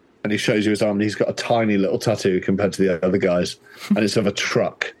mine. And he shows you his arm, and he's got a tiny little tattoo compared to the other guys. And it's of a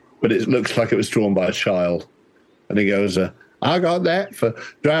truck, but it looks like it was drawn by a child. And he goes, I got that for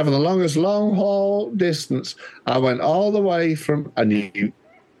driving the longest long-haul distance. I went all the way from... And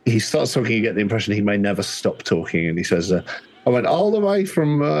he starts talking, you get the impression he may never stop talking. And he says, I went all the way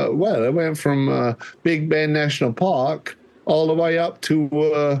from... I went from Big Bend National Park all the way up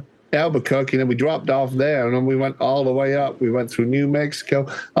to Albuquerque, and then we dropped off there, and then we went all the way up. We went through New Mexico,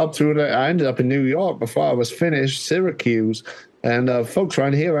 up through there. I ended up in New York before I was finished, Syracuse. And folks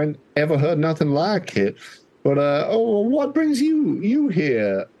around here, I ain't ever heard nothing like it. But, what brings you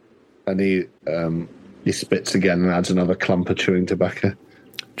here? And he spits again and adds another clump of chewing tobacco.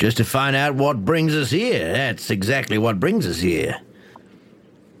 Just to find out what brings us here. That's exactly what brings us here.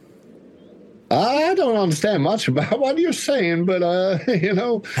 I don't understand much about what you're saying, but,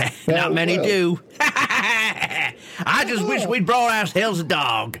 Not many do. I just wish we'd brought ourselves a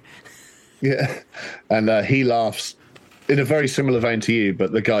dog. Yeah. And he laughs in a very similar vein to you,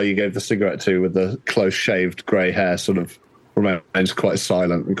 but the guy you gave the cigarette to with the close-shaved grey hair sort of remains quite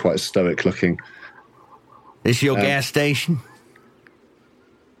silent and quite stoic looking. This your gas station?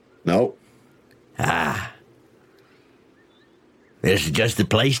 No. This is just the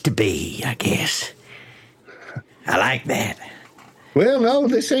place to be, I guess. I like that. Well, no,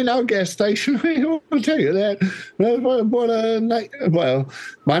 this ain't our gas station. I'll tell you that. Well,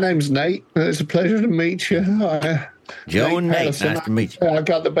 my name's Nate. It's a pleasure to meet you. Joe and Nate, Patterson. nice to meet you. I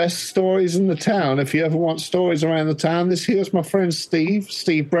got the best stories in the town. If you ever want stories around the town, this here's my friend Steve.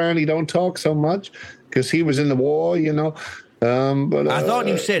 Steve Brown. He don't talk so much. because he was in the war, you know. But I thought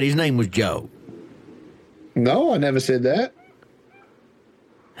you said his name was Joe. No, I never said that.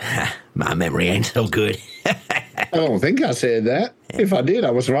 My memory ain't so good. I don't think I said that. If I did,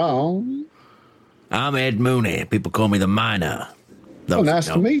 I was wrong. I'm Ed Mooney. People call me the Miner. Oh, nice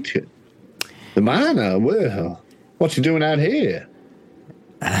to meet you. The Miner? Well, what you doing out here?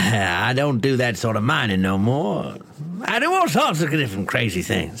 I don't do that sort of mining no more. I do all sorts of different crazy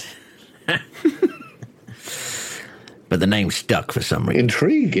things. But the name stuck for some reason.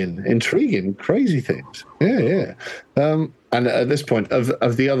 Intriguing, crazy things. Yeah. And at this point,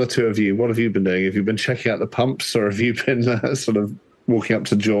 of the other two of you, what have you been doing? Have you been checking out the pumps, or have you been sort of walking up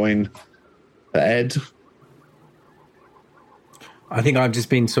to join Ed? I think I've just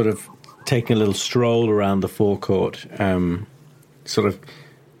been sort of taking a little stroll around the forecourt, sort of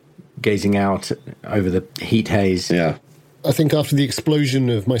gazing out over the heat haze. Yeah. I think after the explosion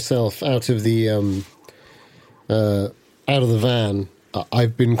of myself out of the van,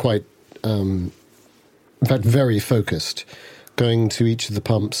 I've been quite, in fact, very focused, going to each of the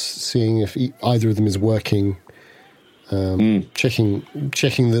pumps, seeing if either of them is working, checking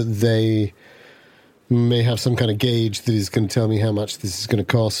that they may have some kind of gauge that is going to tell me how much this is going to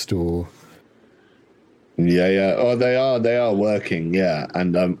cost, or... Yeah. Oh, they are working, yeah.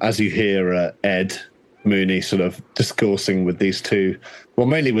 And as you hear Ed Mooney sort of discoursing with these two, well,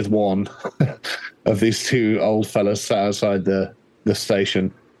 mainly with one of these two old fellas sat outside the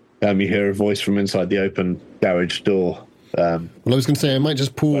station, you hear a voice from inside the open garage door. Well, I was going to say, I might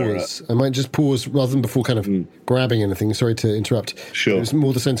just pause. Rather than before kind of grabbing anything. Sorry to interrupt. Sure. It's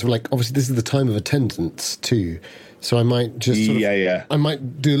more the sense of, like, obviously this is the time of attendance too. So I might just sort of, I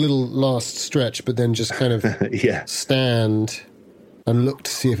might do a little last stretch, but then just kind of stand and look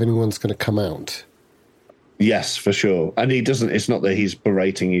to see if anyone's going to come out. Yes, for sure. And he doesn't, it's not that he's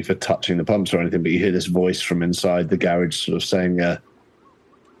berating you for touching the pumps or anything, but you hear this voice from inside the garage sort of saying,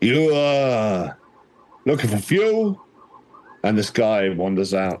 you looking for fuel? And this guy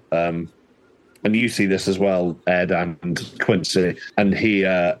wanders out. And you see this as well, Ed and Quincy. And he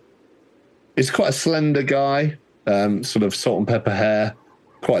is quite a slender guy, sort of salt and pepper hair,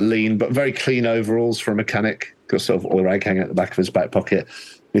 quite lean, but very clean overalls for a mechanic. Got sort of oil rag hanging at the back of his back pocket.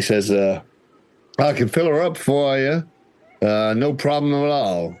 He says, I can fill her up for you. No problem at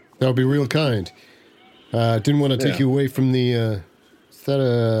all. That would be real kind. Didn't want to take you away from the... is that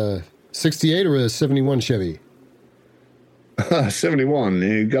a 68 or a 71 Chevy? 71.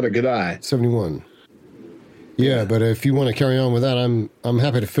 You got a good eye. 71. Yeah, but if you want to carry on with that, I'm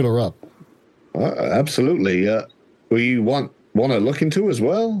happy to fill her up. Absolutely. Well, you want to look into as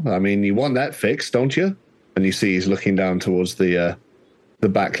well? I mean, you want that fixed, don't you? And you see he's looking down towards the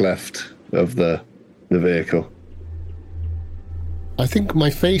back left of the vehicle. I think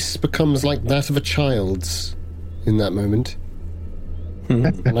my face becomes like that of a child's in that moment.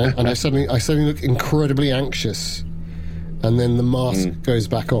 and I suddenly look incredibly anxious. And then the mask goes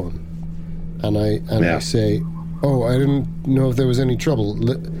back on. And I say, oh, I didn't know if there was any trouble.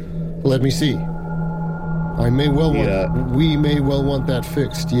 Let me see. We may well want that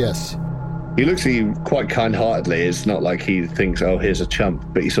fixed, yes. He looks at you quite kind-heartedly. It's not like he thinks, oh, here's a chump.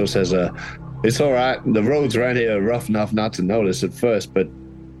 But he sort of says, it's all right. The roads around here are rough enough not to notice at first, but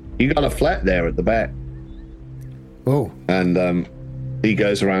you got a flat there at the back. Oh. And he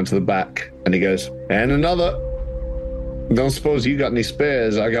goes around to the back, and he goes, and another. Don't suppose you got any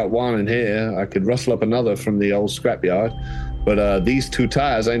spares. I got one in here. I could rustle up another from the old scrapyard. But these two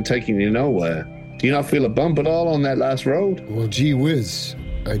tires ain't taking you nowhere. Do you not feel a bump at all on that last road? Well, gee whiz.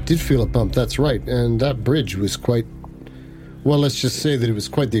 I did feel a bump, that's right. And that bridge was quite... Well, let's just say that it was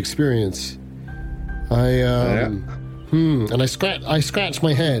quite the experience. And I scratched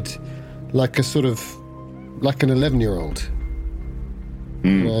my head like a sort of... like an 11-year-old.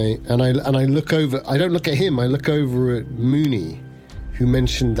 And I look over. I don't look at him. I look over at Mooney, who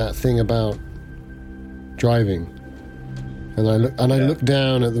mentioned that thing about driving. And I look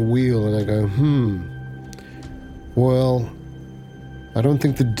down at the wheel and I go, Well, I don't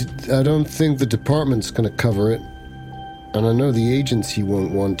think the department's going to cover it, and I know the agency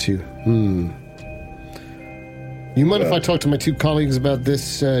won't want to. You mind if I talk to my two colleagues about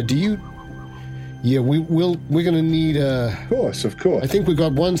this? Do you? Yeah, we're going to need Of course. I think we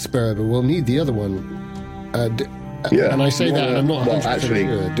got one spare, but we'll need the other one. And I say that, and I'm not 100%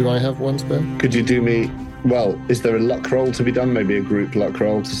 sure. Do I have one spare? Could you do me... Well, is there a luck roll to be done? Maybe a group luck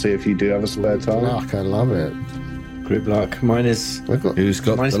roll to see if you do have a spare tire? Luck, I love it. Group luck. Mine is... Who's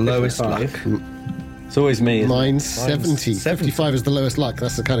got the lowest 55. luck? It's always me. Mine's 70. 55 is the lowest luck.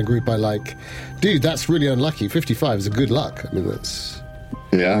 That's the kind of group I like. Dude, that's really unlucky. 55 is a good luck. I mean, that's...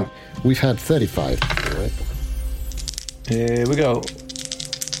 Yeah. We've had 35, right? Here we go.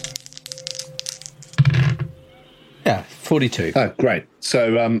 Yeah, 42. Oh, great.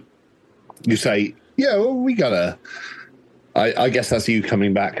 So you say, yeah, well, we gotta... I guess that's you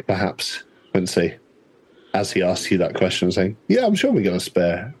coming back, perhaps, Quincy, as he asks you that question, saying, yeah, I'm sure we got a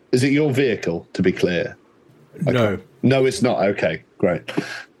spare. Is it your vehicle, to be clear? Okay. No. No, it's not. Okay, great.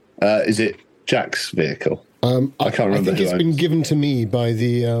 Is it Jack's vehicle? I can't remember I think who it's owns. been given to me by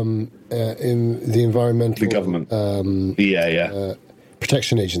the in the environmental The government.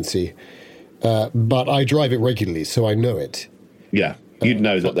 protection agency, but I drive it regularly, so I know it. Yeah, you'd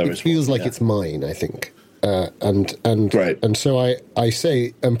know that there It is. feels one, like yeah. it's mine, I think. And Right. and so I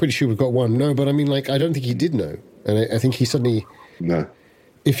say I'm pretty sure we've got one. No, but I mean, like, I don't think he did know, and I think he suddenly, No.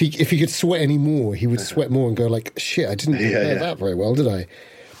 if he could sweat any more, he would sweat more and go like, shit, I didn't know that very well, did I?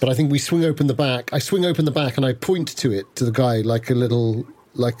 But I think we swing open the back. I swing open the back and I point to it, to the guy, like a little,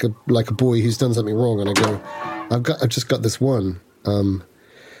 like a boy who's done something wrong, and I go, I've just got this one.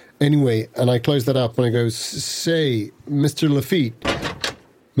 Anyway, and I close that up and I go, say, Mr. Lafitte,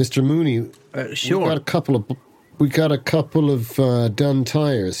 Mr. Mooney, Sure. we got a couple of done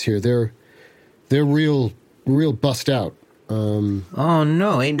tires here. They're real bust out. Oh,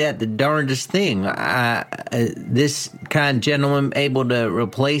 no, ain't that the darndest thing? This kind gentleman able to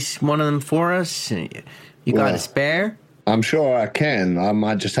replace one of them for us? You got Well, a spare? I'm sure I can. I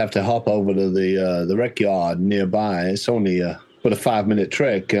might just have to hop over to the rec yard nearby. It's only but a 5-minute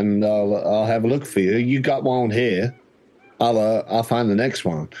trek, and I'll have a look for you. You got one here. I'll find the next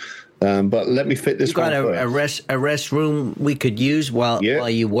one. But let me fit this You got one a rest room we could use while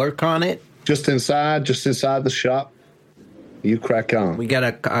you work on it? Just inside the shop. You crack on. We got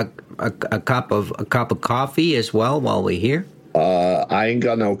a cup of coffee as well while we're here. I ain't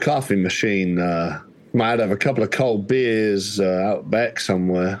got no coffee machine. Might have a couple of cold beers out back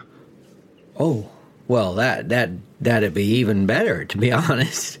somewhere. Oh, well, that'd be even better, to be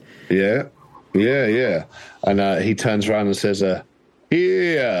honest. Yeah. And he turns around and says,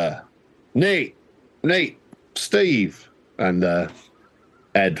 here, Nate, Steve. And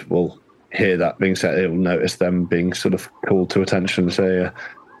Ed will hear that being said. He'll notice them being sort of called to attention and say,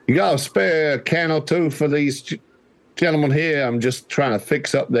 you got a spare can or two for these gentlemen here? I'm just trying to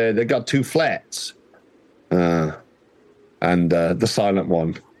fix up there. They got 2 flats. And the silent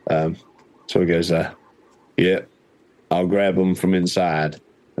one. So he goes, yeah, I'll grab them from inside.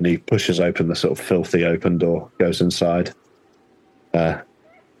 And he pushes open the sort of filthy open door, goes inside,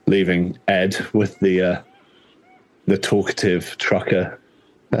 leaving Ed with the talkative trucker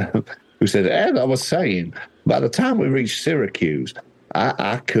who said, Ed, I was saying, by the time we reached Syracuse,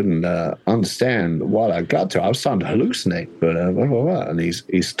 I couldn't understand what I got to. I was starting to hallucinate, but blah, blah, blah. And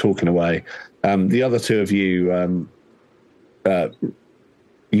he's talking away. The other two of you,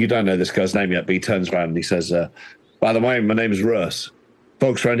 you don't know this guy's name yet, but he turns around and he says, by the way, my name is Russ.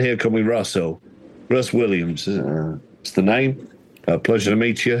 Folks around here call me Russell. Russ Williams. It's the name. Pleasure to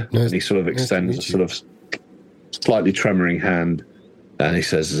meet you. Nice, and he sort of extends a sort of slightly tremoring hand. And he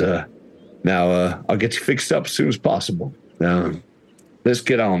says, now, I'll get you fixed up as soon as possible. Now, let's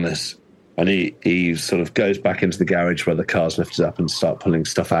get on this. And he sort of goes back into the garage where the car's lifted up and start pulling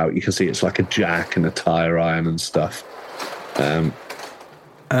stuff out. You can see it's like a jack and a tire iron and stuff.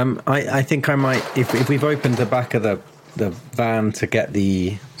 I think I might, if we've opened the back of the van to get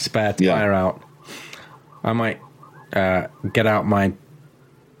the spare tire out, I might get out my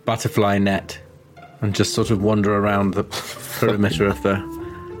butterfly net and just sort of wander around the perimeter of the...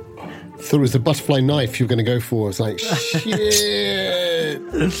 Thought it was the butterfly knife you were going to go for. It's like, shit.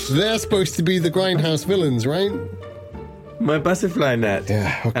 They're supposed to be the Grindhouse villains, right? My butterfly net.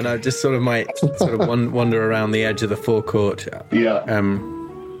 Yeah. Okay. And I just sort of might wander around the edge of the forecourt. Yeah.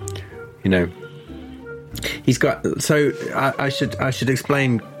 You know, he's got. So I should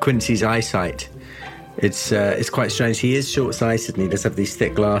explain Quincy's eyesight. It's quite strange. He is short-sighted and he does have these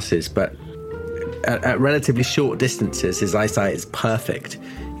thick glasses, but at relatively short distances, his eyesight is perfect.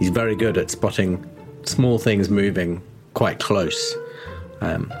 He's very good at spotting small things moving quite close.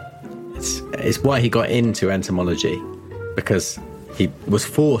 It's why he got into entomology, because he was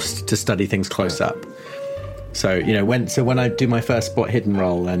forced to study things close up. So when I do my first spot hidden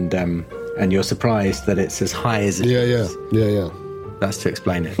roll and you're surprised that it's as high as it is. Yeah. That's to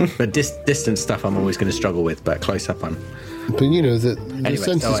explain it. But distance stuff I'm always going to struggle with, but close up on. But the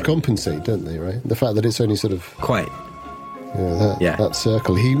senses compensate, don't they? Right? The fact that it's only sort of quite. That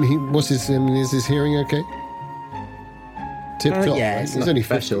circle. He what's his? Is his hearing okay? Tip top. Yeah, right? it's He's not only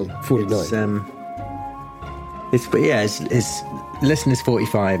special. 49. His listen is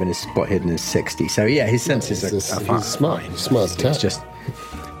 45 and his spot hidden is 60. So yeah, his senses are He's smart. He's smart as It's tap. just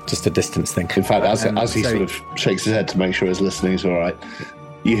just a distance thing. In fact, as he so- sort of shakes his head to make sure his listening's all right,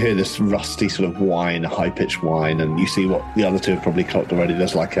 you hear this rusty sort of whine, a high-pitched whine, and you see what the other two have probably clocked already.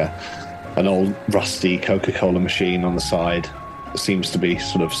 There's like an old rusty Coca-Cola machine on the side that seems to be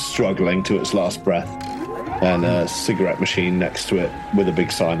sort of struggling to its last breath, and a cigarette machine next to it with a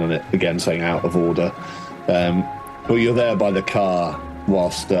big sign on it, again saying out of order. But you're there by the car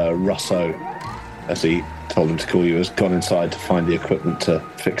whilst Russo, as he told him to call you, has gone inside to find the equipment to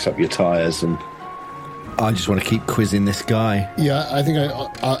fix up your tyres. And I just want to keep quizzing this guy. Yeah, I think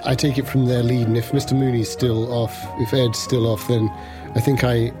I take it from their lead, and if Mr. Mooney's still off, if Ed's still off, then I think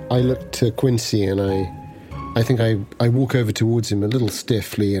I look to Quincy, and I think I walk over towards him a little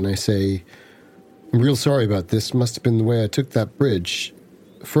stiffly, and I say, I'm real sorry about this. Must have been the way I took that bridge.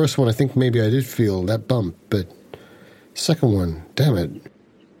 First one, I think maybe I did feel that bump, but second one, damn it.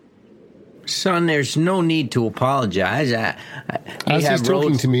 Son, there's no need to apologize. As he's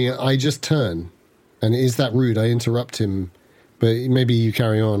talking to me, I just turn. And is that rude? I interrupt him. But maybe you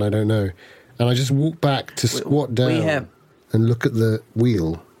carry on, I don't know. And I just walk back to squat down and look at the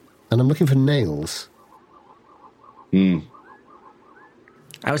wheel. And I'm looking for nails. I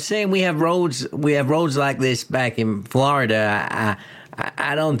was saying we have roads like this back in Florida.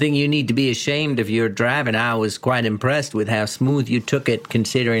 I don't think you need to be ashamed of your driving. I was quite impressed with how smooth you took it,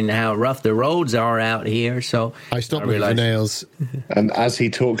 considering how rough the roads are out here. So I stopped looking for nails. And as he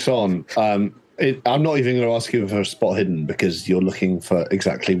talks on, I'm not even going to ask you for a spot hidden, because you're looking for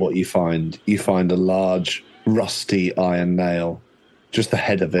exactly what you find. You find a large, rusty iron nail, just the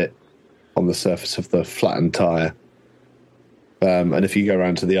head of it on the surface of the flattened tyre. And if you go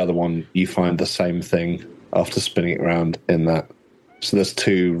around to the other one, you find the same thing after spinning it around in that. So there's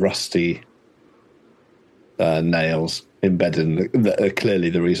two rusty nails embedded in that are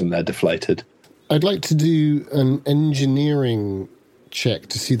clearly the reason they're deflated. I'd like to do an engineering check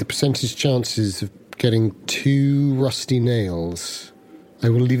to see the percentage chances of getting two rusty nails. I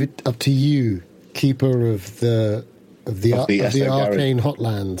will leave it up to you, keeper of the arcane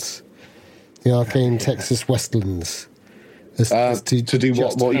hotlands, the arcane Texas Westlands. To do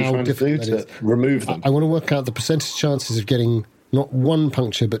what you're trying to do, to remove them. I want to work out the percentage chances of getting not one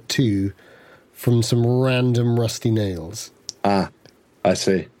puncture but two from some random rusty nails. I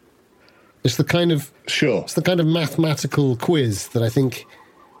see. It's the kind of Sure. It's the kind of mathematical quiz that I think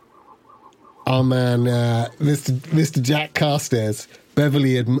our man, Mr. Jack Carstairs,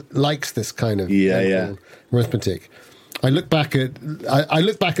 Beverly likes this kind of arithmetic. I look back at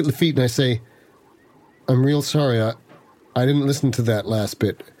Lafitte and I say, I'm real sorry. I didn't listen to that last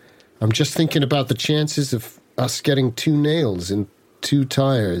bit. I'm just thinking about the chances of us getting two nails in two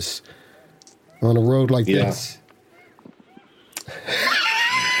tires on a road like this.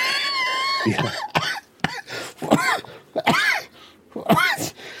 Yeah.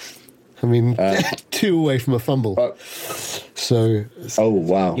 I mean, two away from a fumble. So. Oh,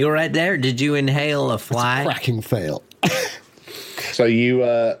 wow. You're right there. Did you inhale a fly? Cracking fail. So you,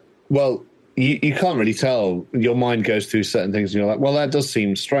 you can't really tell. Your mind goes through certain things and you're like, well, that does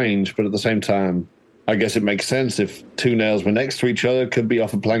seem strange. But at the same time, I guess it makes sense if two nails were next to each other, could be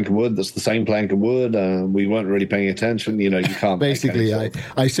off a plank of wood that's the same plank of wood. We weren't really paying attention. You can't. Basically,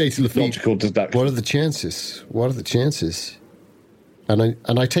 I say to Lafitte, logical deduction. What are the chances? What are the chances? And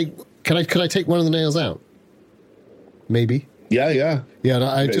I take. Can I take one of the nails out? Maybe. Yeah. Yeah, and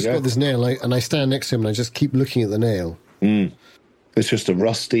I just got this nail, and I stand next to him, and I just keep looking at the nail. It's just a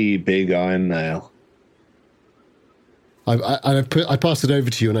rusty, big iron nail. I pass it over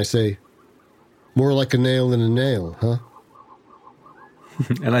to you, and I say, more like a nail than a nail, huh?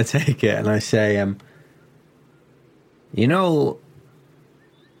 And I take it, and I say,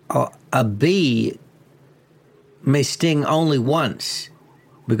 a bee may sting only once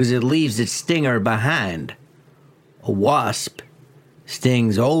because it leaves its stinger behind. A wasp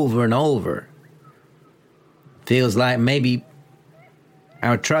stings over and over. Feels like maybe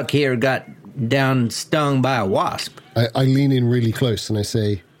our truck here got stung by a wasp. I lean in really close and I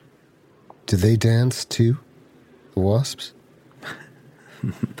say, do they dance too, the wasps?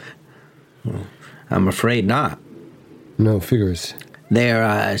 I'm afraid not. No, figures.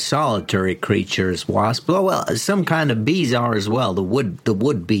 They're solitary creatures, wasps. Well, some kind of bees are as well. The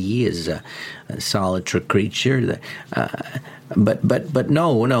wood bee is a solitary creature. But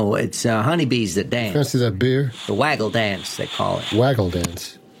no, it's honeybees that dance. Fancy that beer? The waggle dance, they call it. Waggle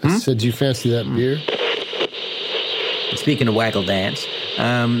dance. I said, you fancy that beer? Speaking of waggle dance,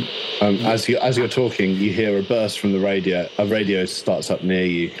 as you're talking, you hear a burst from the radio. A radio starts up near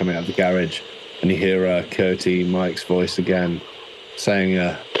you, coming out of the garage, and you hear Coyote Mike's voice again, saying,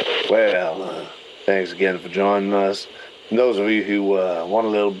 "Well, thanks again for joining us. those of you who want a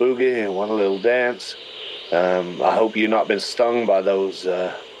little boogie and want a little dance, I hope you've not been stung by those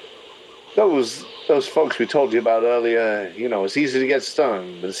folks we told you about earlier. You know, it's easy to get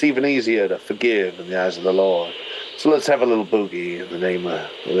stung, but it's even easier to forgive in the eyes of the Lord. So let's have a little boogie in the name of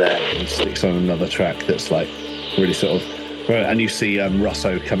that. And sticks on another track that's like really sort of, and you see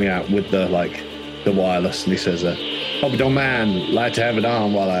Russo coming out with the wireless, and he says, "Hope you don't mind, like to have it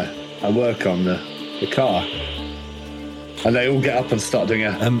on while I work on the car." And they all get up and start doing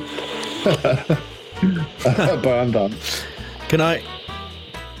a burn down. Can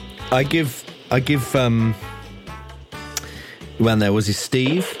I give when there was his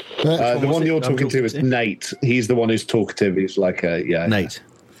Steve. The one you're talking to is Nate. He's the one who's talkative. He's like, Nate.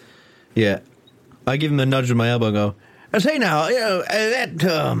 Yeah. I give him a nudge with my elbow and go, say now,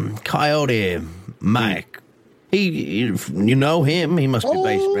 that Coyote Mike, you know him? He must be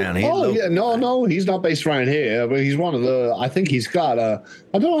based around here. Oh, yeah. No, he's not based around here, but he's one of the, I think he's got I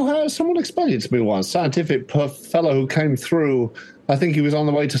don't know how, someone explained it to me once, scientific fellow who came through. I think he was on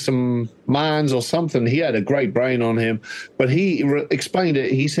the way to some mines or something. He had a great brain on him, but he explained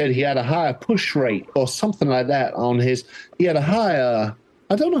it. He said he had a higher push rate or something like that on his. He had a higher.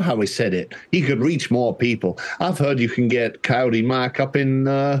 I don't know how he said it. He could reach more people. I've heard you can get Coyote Mike up in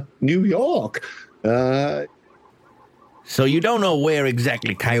New York. So you don't know where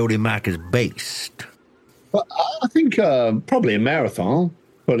exactly Coyote Mike is based? But I think probably a Marathon,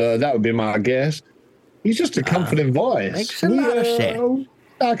 but that would be my guess. He's just a comforting voice. Makes a lot of sense.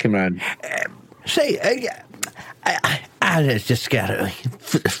 Like him, man. Say, I just got a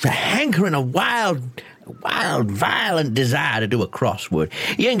hankering, a wild, violent desire to do a crossword.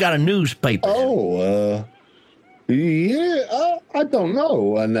 You ain't got a newspaper. Oh, yeah, I don't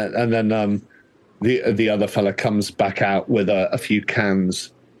know. And then the other fella comes back out with a few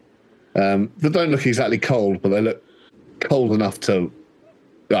cans. They don't look exactly cold, but they look cold enough to.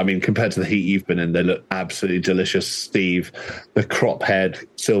 I mean, compared to the heat you've been in, they look absolutely delicious. Steve, the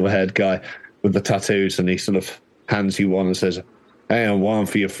silver-haired guy with the tattoos, and he sort of hands you one and says, "Hey, and one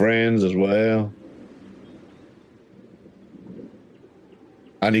for your friends as well."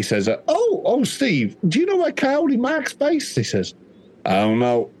 And he says, "Oh, Steve, do you know where Coyote Mike's based?" He says, "I don't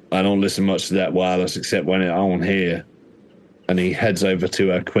know. I don't listen much to that wireless except when it's on here." And he heads over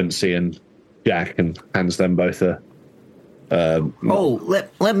to Quincy and Jack and hands them both a.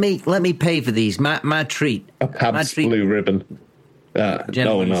 Let me pay for these. My treat. A Pabst Blue Ribbon.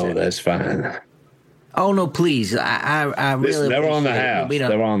 No, that's fine. Oh no, please! I really. Listen, they're on the house.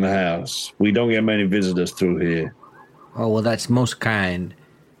 They're on the house. We don't get many visitors through here. Oh well, that's most kind.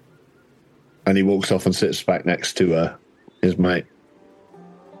 And he walks off and sits back next to his mate.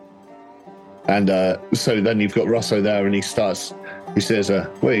 And so then you've got Russo there, and he says,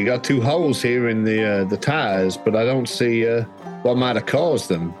 well, you got two holes here in the tires, but I don't see what might have caused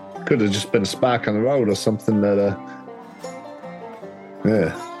them. Could have just been a spark on the road or something that,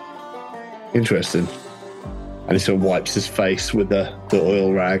 interesting. And he sort of wipes his face with the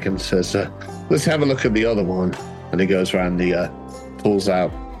oil rag and says, let's have a look at the other one. And he goes around, pulls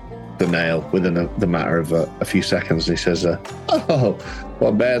out the nail within the matter of a few seconds. And he says, oh,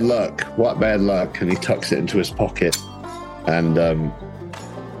 what bad luck. And he tucks it into his pocket and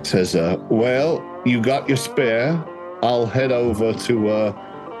says, well, you got your spare. I'll head over to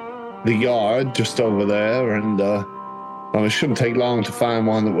the yard just over there, and it shouldn't take long to find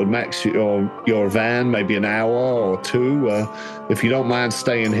one that would match your van, maybe an hour or two, if you don't mind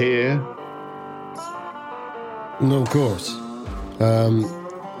staying here. No, of course.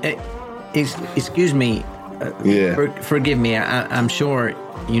 Excuse me. Forgive me. I'm sure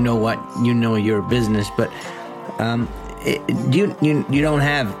you know your business, but you don't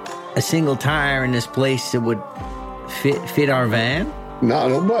have a single tire in this place that would fit our van?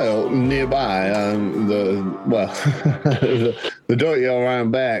 No, well, nearby, the dirty around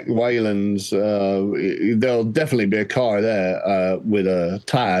back, Wayland's, there'll definitely be a car there with a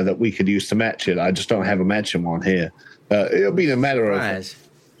tire that we could use to match it. I just don't have a matching one here. It'll be a matter of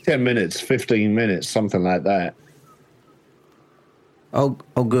 10 minutes, 15 minutes, something like that. Oh,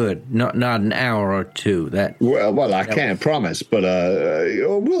 good. Not an hour or two. I can't promise, but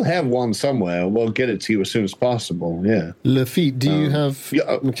we'll have one somewhere. We'll get it to you as soon as possible. Yeah. Lafitte, do you have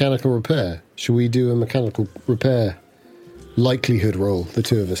mechanical repair? Should we do a mechanical repair likelihood roll, the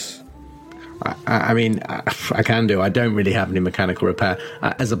two of us? I mean, I can do. I don't really have any mechanical repair.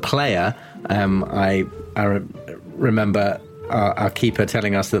 As a player, I remember our keeper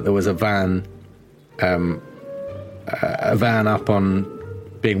telling us that there was a van up on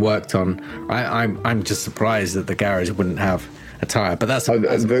being worked on. I'm just surprised that the garage wouldn't have a tire. But that's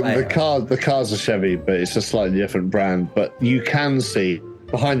the car's a Chevy, but it's a slightly different brand. But you can see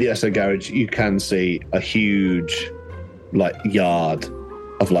behind the Esso garage, you can see a huge yard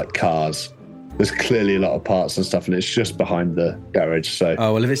of cars. There's clearly a lot of parts and stuff, and it's just behind the garage. So,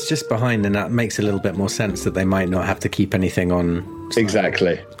 if it's just behind, then that makes a little bit more sense that they might not have to keep anything on.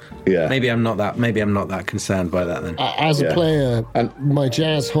 Exactly. Yeah. Maybe I'm not that concerned by that then. As a player, my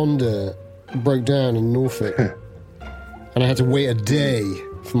Jazz Honda broke down in Norfolk, and I had to wait a day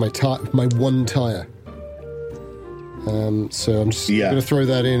for my one tire. So I'm just going to throw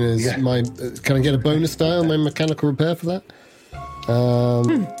that in as my. Can I get a bonus die on my mechanical repair for that?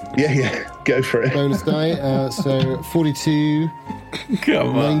 Go for it. Bonus die. So 42,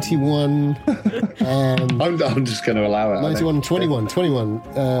 91. I'm just going to allow it. 91, 21.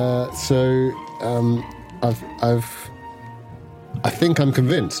 I think I'm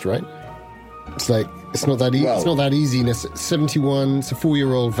convinced, right? It's it's not that easy. It's not that easy. 71. It's a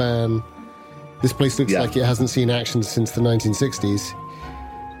 4-year-old van. This place looks like it hasn't seen action since the 1960s.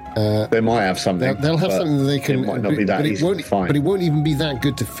 They might have something. They'll have something that they can. It might not be that easy to find. But it won't even be that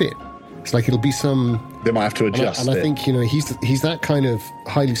good to fit. It's it'll be some. They might have to adjust. And I think he's that kind of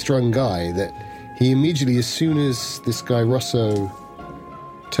highly strung guy that he immediately, as soon as this guy Russo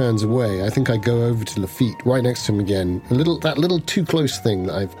turns away, I think I go over to Lafitte, right next to him again. That little too close thing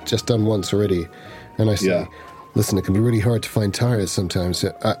that I've just done once already, and I say, listen, it can be really hard to find tires sometimes.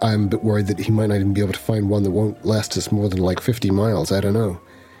 I'm a bit worried that he might not even be able to find one that won't last us more than 50 miles. I don't know.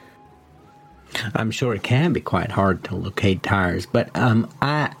 I'm sure it can be quite hard to locate tires, but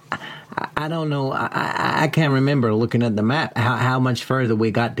I don't know. I can't remember looking at the map how much further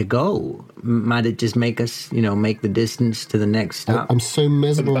we got to go. Might it just make us, make the distance to the next stop? I'm so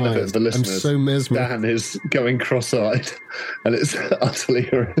mesmerized. I'm so mesmerized. Dan is going cross-eyed, and it's utterly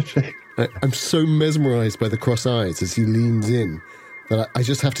horrific. I'm so mesmerized by the cross eyes as he leans in that I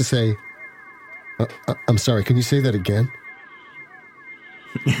just have to say, I'm sorry, can you say that again?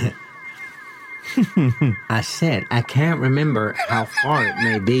 I said I can't remember how far it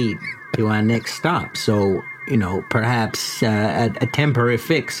may be to our next stop, so perhaps a temporary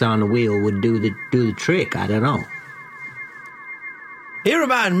fix on the wheel would do the trick. I don't know. He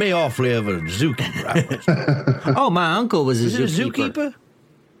reminded me awfully of a zookeeper. Oh, my uncle was a zookeeper.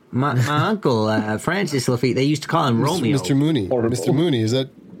 My uncle Francis Lafitte. They used to call him Romeo. Mr. Mooney. Mr. Mooney, is that?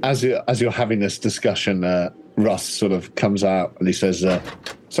 As you're having this discussion, Russ sort of comes out and he says,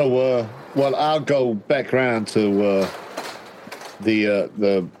 well, I'll go back round to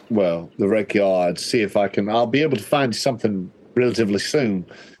the rec yard, see if I'll be able to find something relatively soon.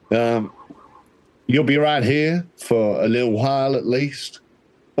 You'll be right here for a little while at least,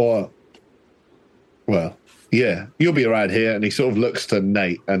 you'll be right here. And he sort of looks to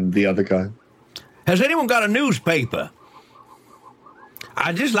Nate and the other guy. Has anyone got a newspaper?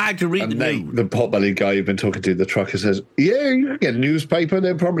 I'd just like to read the news. The pot-bellied guy you've been talking to, the trucker, says, "Yeah, you can get a newspaper.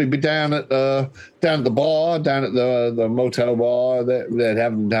 They'll probably be down at the bar, down at the motel bar. They'd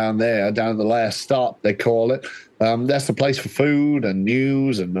have them down there, down at the last stop, they call it. That's the place for food and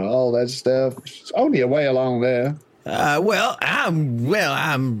news and all that stuff. It's only a way along there." I'm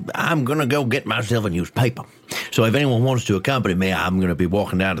gonna go get myself a newspaper. So if anyone wants to accompany me, I'm gonna be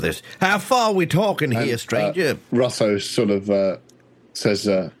walking down to this. How far are we talking here, stranger? Russo sort of says,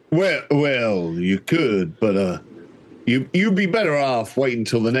 well, you could, but you'd be better off waiting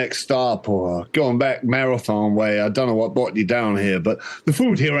till the next stop or going back Marathon way. I don't know what brought you down here, but the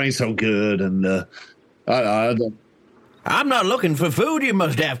food here ain't so good, and I don't. I'm not looking for food. You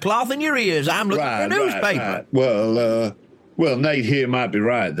must have cloth in your ears. I'm looking for a newspaper. Right. Well, Nate here might be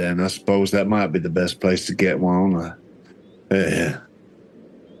right then. I suppose that might be the best place to get one. Yeah.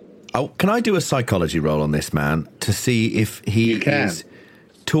 Oh, can I do a psychology roll on this man to see if he is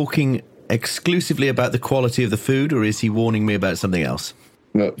talking exclusively about the quality of the food, or is he warning me about something else?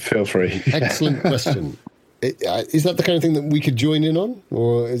 No, feel free. Excellent question. Is that the kind of thing that we could join in on,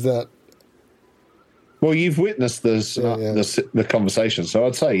 or is that? Well, you've witnessed this, the conversation, so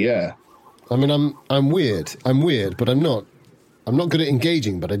I'd say yeah. I mean, I'm weird, but I'm not good at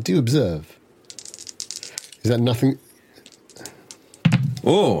engaging, but I do observe. Is that nothing?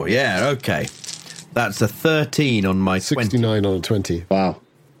 Oh, yeah, okay. That's a 13 on my 69 on a 20. Wow.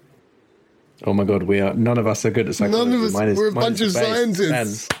 Oh my God, none of us are good at psychology. None of us, we're a bunch of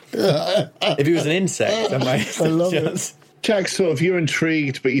scientists. If he was an insect, I love it. Jack, sort of, you're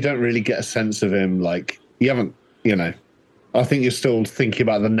intrigued, but you don't really get a sense of him. You haven't, I think you're still thinking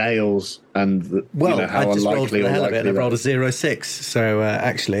about the nails and how I just unlikely rolled for the hell or of it, likely. and I rolled a 0.6, so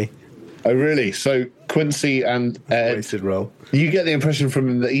actually. Oh, really? So Quincy and Ed, Wasted roll. You get the impression from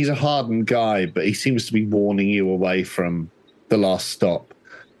him that he's a hardened guy, but he seems to be warning you away from the last stop.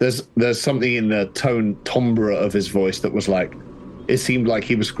 There's something in the timbre of his voice that was like, it seemed like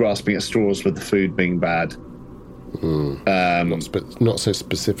he was grasping at straws with the food being bad. Not so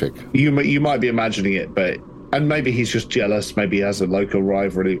specific. You might be imagining it, and maybe he's just jealous. Maybe he has a local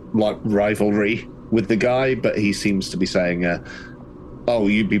rivalry with the guy, but he seems to be saying, "Oh,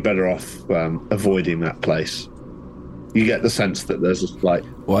 you'd be better off avoiding that place." You get the sense that there's a slight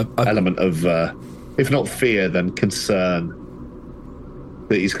element of, if not fear, then concern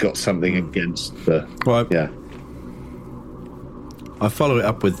that he's got something against the. I follow it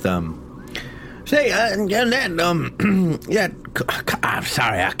up with Say, I'm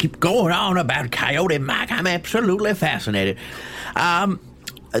sorry, I keep going on about Coyote Mike. I'm absolutely fascinated.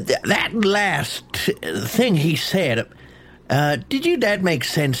 That last thing he said, did that make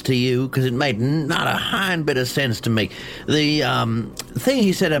sense to you? Because it made not a hind bit of sense to me. The thing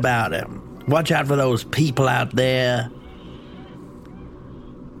he said about watch out for those people out there.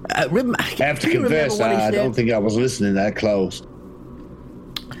 I have to confess, I don't think I was listening that close.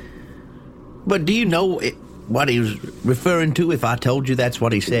 But do you know what he was referring to if I told you that's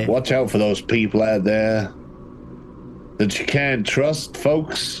what he said? Watch out for those people out there that you can't trust,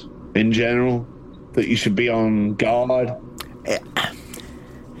 folks, in general, that you should be on guard.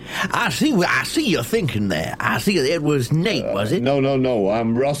 I see you're thinking there. I see it was Nate, was it? No,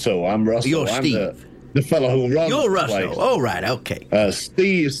 I'm Russell. You're Steve. The fellow who runs You're the Russell. place. Oh, right, okay.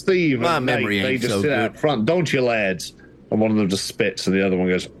 Steve My and memory Nate, they ain't just so sit good. out front, don't you, lads? And one of them just spits, and the other one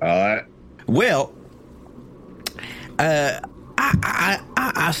goes, all right. Well,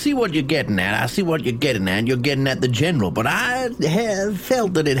 I see what you're getting at. And you're getting at the general. But I have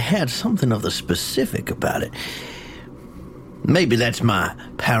felt that it had something of the specific about it. Maybe that's my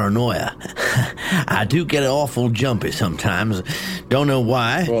paranoia. I do get awful jumpy sometimes. Don't know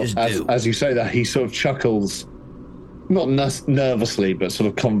why. Well, just do. As you say that, he sort of chuckles, not nervously, but sort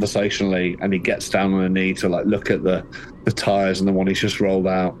of conversationally, and he gets down on a knee to like look at the tires and the one he's just rolled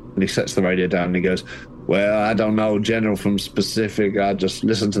out, and he sets the radio down and he goes, well, I don't know general from specific. I just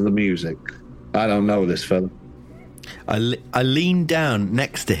listen to the music. I don't know this fella. I lean down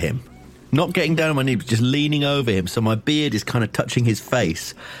next to him, not getting down on my knee, but just leaning over him, so my beard is kind of touching his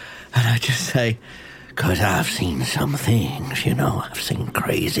face, and I just say, because I've seen some things, I've seen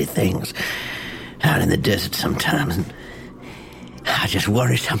crazy things out in the desert sometimes, and I just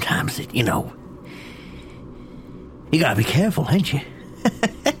worry sometimes that, you gotta be careful, ain't you?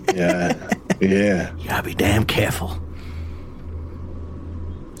 Yeah. You gotta be damn careful.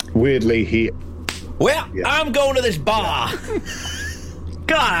 Weirdly, I'm going to this bar.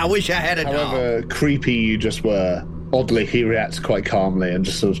 God, I wish I had a dog. However creepy you just were, oddly, he reacts quite calmly and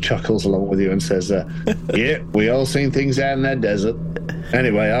just sort of chuckles along with you and says, yeah, we all seen things out in that desert.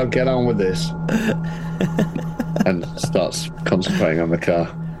 Anyway, I'll get on with this. And starts concentrating on the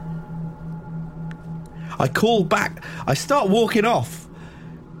car. I call back. I start walking off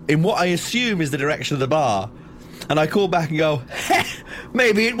in what I assume is the direction of the bar. And I call back and go,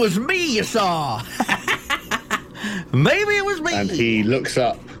 maybe it was me you saw. Maybe it was me. And he looks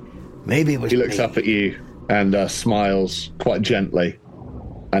up. Maybe it was He looks up at you and smiles quite gently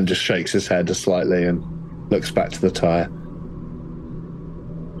and just shakes his head just slightly and looks back to the tire.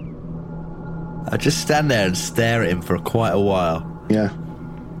 I just stand there and stare at him for quite a while. Yeah.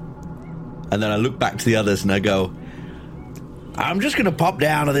 And then I look back to the others and I go, I'm just going to pop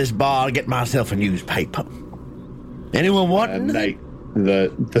down to this bar and get myself a newspaper. Anyone want anything? Nate,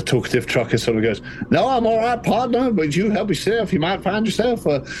 the talkative trucker sort of goes, no, I'm all right, partner, but you help yourself. You might find yourself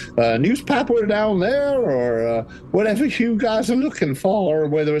a newspaper down there or whatever you guys are looking for,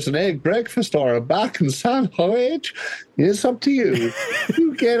 whether it's an egg breakfast or a bacon sandwich. It's up to you.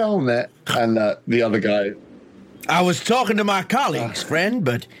 You get on that. And the other guy... I was talking to my colleagues, friend,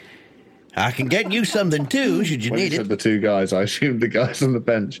 but I can get you something too, should you when need he it. said the two guys, I assumed the guys on the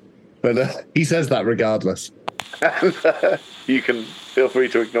bench. But he says that regardless. You can feel free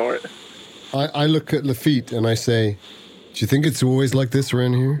to ignore it. I look at Lafitte and I say, do you think it's always like this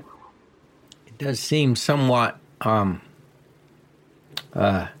around here? It does seem somewhat, well,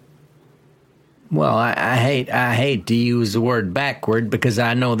 I hate to use the word backward because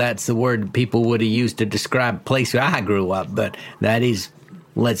I know that's the word people would have used to describe the place where I grew up, but that is,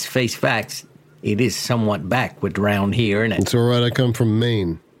 let's face facts, it is somewhat backward around here, isn't it? It's all right, I come from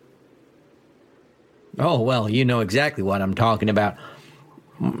Maine. Oh, well, you know exactly what I'm talking about.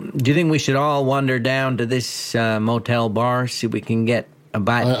 Do you think we should all wander down to this motel bar, see if we can get a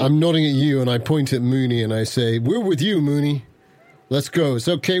bite? I'm nodding at you, and I point at Mooney, and I say, we're with you, Mooney. Let's go. It's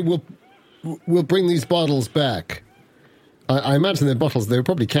okay, we'll bring these bottles back. I imagine they're bottles, they were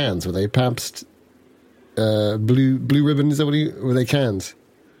probably cans, were they? Pabst? blue ribbon. Is that what were they cans?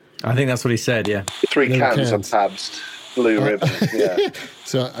 I think that's what he said, yeah. 3 No cans of cans. Pabst Blue Ribbon. Yeah.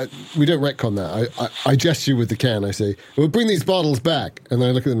 So we don't retcon that. I gesture with the can. I say, "We'll bring these bottles back," and then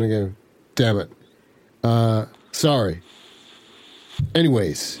I look at them and go, "Damn it, sorry."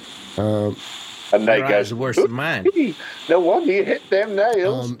 Anyways, And they Your go, eyes are worse than mine. no wonder you hit them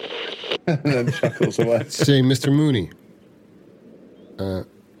nails. And then chuckles away. say, Mr. Mooney.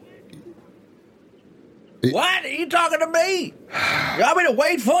 What? Are you talking to me? You want me to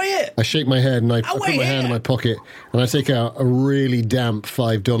wait for you? I shake my head and I I'll put wait my hand in here. my pocket and I take out a really damp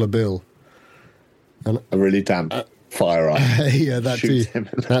 $5 bill. A really damp fire eye. Yeah, that Shoot too. him.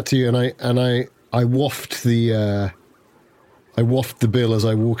 That too. And I waft the bill as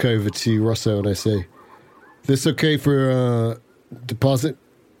I walk over to Russo and I say, "This okay for deposit?"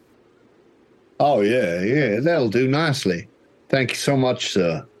 Oh, yeah, that'll do nicely. Thank you so much,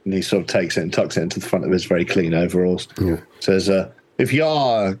 sir. And he sort of takes it and tucks it into the front of his very clean overalls. Yeah. Says, if you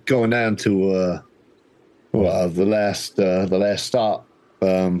are going down to, the last stop,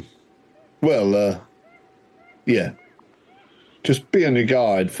 yeah, just be on your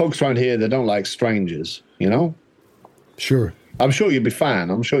guard. Folks around here, they don't like strangers, you know? Sure. I'm sure you'll be fine.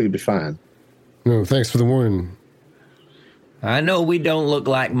 No, thanks for the warning. I know we don't look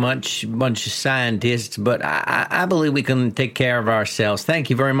like bunch of scientists, but I believe we can take care of ourselves. Thank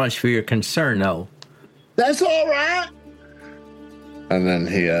you very much for your concern, though. That's all right. And then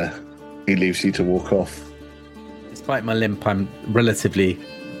he leaves you to walk off. Despite my limp, I'm relatively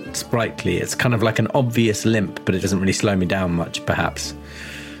sprightly. It's kind of like an obvious limp, but it doesn't really slow me down much, perhaps.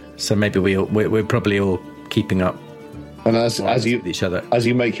 So maybe we're probably all keeping up And as you with each other. as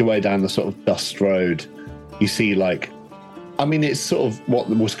you make your way down the sort of dust road, you see it's sort of what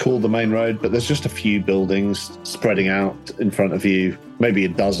was called the main road, but there's just a few buildings spreading out in front of you, maybe a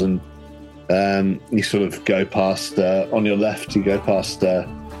dozen. You sort of go past, on your left, you go past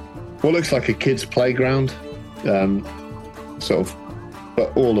what looks like a kid's playground, but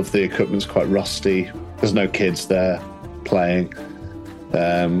all of the equipment's quite rusty. There's no kids there playing.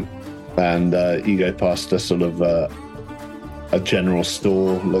 And you go past a sort of a general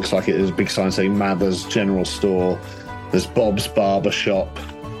store. Looks like it is a big sign saying Mather's General Store. There's Bob's Barber Shop,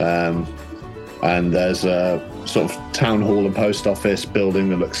 and there's a sort of town hall and post office building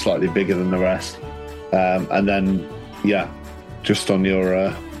that looks slightly bigger than the rest. And then, just on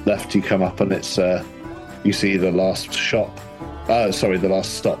your left, you come up and it's you see the last shop. The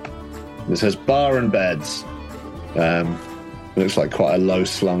last stop. It says Bar and Beds. It looks like quite a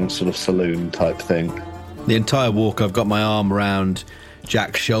low-slung sort of saloon type thing. The entire walk, I've got my arm around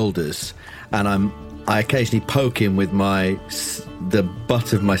Jack's shoulders, and I occasionally poke him with the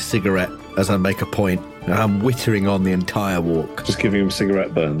butt of my cigarette as I make a point. And I'm whittering on the entire walk. Just giving him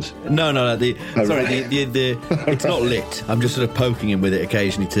cigarette burns. No. Right. It's not lit. I'm just sort of poking him with it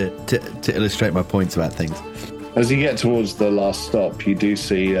occasionally to illustrate my points about things. As you get towards the last stop, you do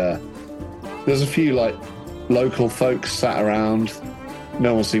see there's a few local folks sat around.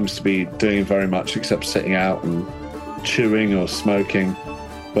 No one seems to be doing very much except sitting out and chewing or smoking.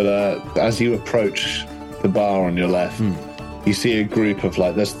 But as you approach the bar on your left, you see a group of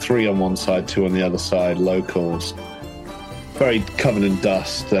there's 3 on one side, 2 on the other side, locals, very covered in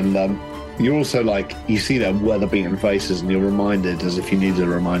dust. And you're also you see their weather-beaten faces, and you're reminded, as if you needed a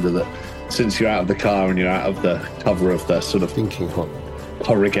reminder, that since you're out of the car and you're out of the cover of the sort of Thinking hot.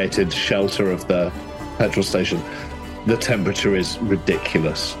 corrugated shelter of the petrol station, the temperature is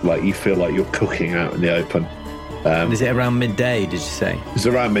ridiculous. You feel like you're cooking out in the open. Is it around midday, did you say? It's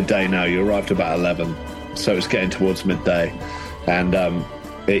around midday now. You arrived about 11, so it's getting towards midday. And,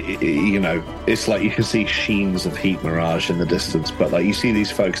 it's like you can see sheens of heat mirage in the distance, but you see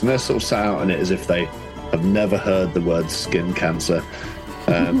these folks and they're sort of sat out in it as if they have never heard the word skin cancer.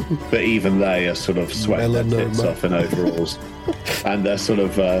 But even they are sort of sweating their tits off in overalls, and they're sort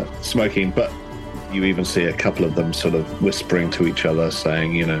of smoking. But you even see a couple of them sort of whispering to each other,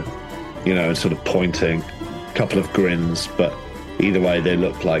 saying, and sort of pointing. A couple of grins, but either way, they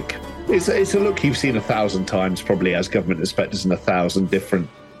look like it's a look you've seen 1,000 times, probably, as government inspectors in 1,000 different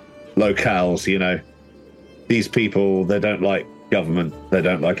locales. These people, they don't like government, they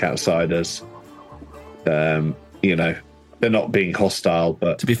don't like outsiders. They're not being hostile,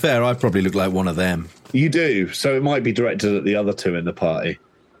 but To be fair, I probably look like one of them. you do. So it might be directed at the other 2 in the party,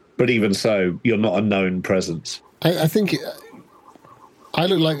 but even so, you're not a known presence. I think I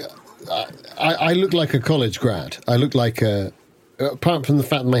look like I look like a college grad. I look like apart from the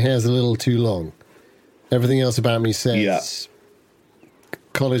fact that my hair's a little too long, everything else about me says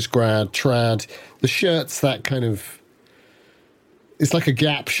college grad, trad. The shirt's that kind of it's like a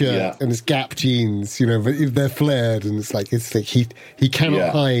Gap shirt and it's Gap jeans, but they're flared, and it's like he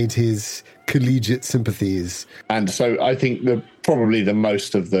cannot hide his collegiate sympathies. And so I think probably the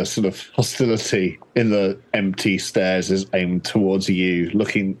most of the sort of hostility in the empty stairs is aimed towards you,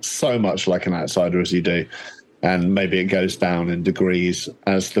 looking so much like an outsider as you do. And maybe it goes down in degrees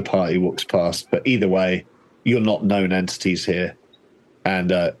as the party walks past. But either way, you're not known entities here.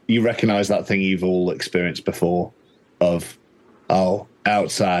 And you recognise that thing you've all experienced before of,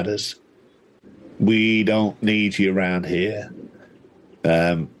 outsiders. We don't need you around here.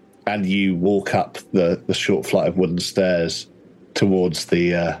 And you walk up the short flight of wooden stairs towards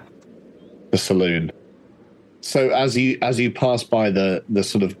the saloon. So as you pass by the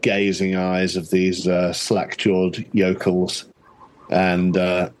sort of gazing eyes of these slack-jawed yokels, and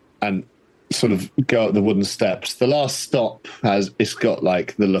sort of go up the wooden steps, the last stop it's got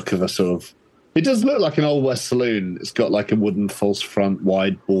like the look of a sort of, it does look like an Old West saloon. It's got like a wooden false front,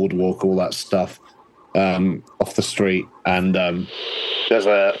 wide boardwalk, all that stuff off the street, and there's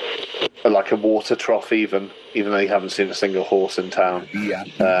a water trough even though you haven't seen a single horse in town.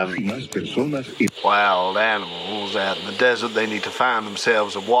 Wild animals out in the desert, they need to find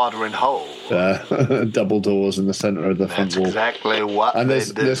themselves a watering hole. Double doors in the centre of the front wall. Exactly what. And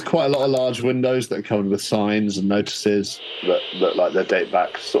there's quite a lot of large windows that are covered with signs and notices that look like they date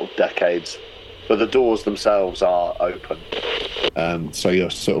back sort of decades. But the doors themselves are open. So you're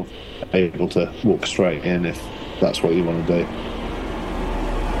sort of able to walk straight in if that's what you want to do.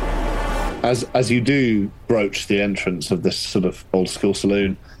 As you do broach the entrance of this sort of old school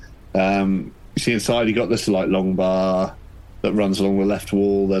saloon, you see inside you got this like long bar that runs along the left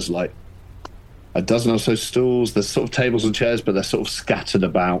wall. There's like a dozen or so stools. There's sort of tables and chairs, but they're sort of scattered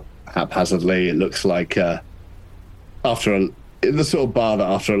about haphazardly. It looks like the sort of bar that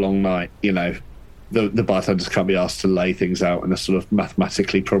after a long night, the bartenders can't be asked to lay things out in a sort of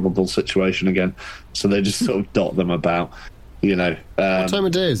mathematically probable situation again. So they just sort of dot them about. What time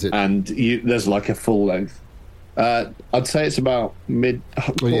of day is it? And there's like a full length. I'd say it's about midday.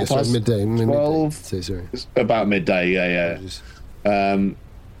 12. Sorry. It's about midday, yeah.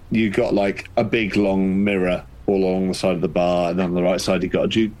 You got like a big long mirror all along the side of the bar, and on the right side you've got a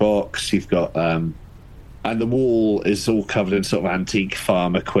jukebox. You've got and the wall is all covered in sort of antique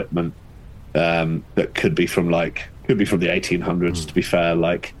farm equipment that could be from the 1800s. To be fair,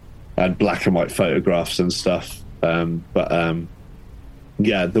 and black and white photographs and stuff. The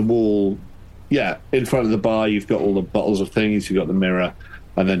wall, in front of the bar, you've got all the bottles of things, you've got the mirror,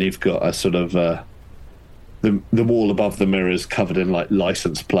 and then you've got a sort of, the wall above the mirror is covered in like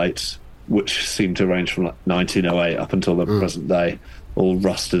license plates, which seem to range from like 1908 up until the present day, all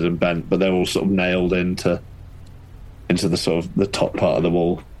rusted and bent, but they're all sort of nailed into the sort of the top part of the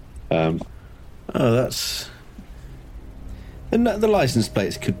wall. That's... And the license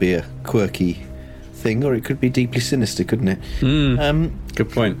plates could be a quirky thing, or it could be deeply sinister, couldn't it?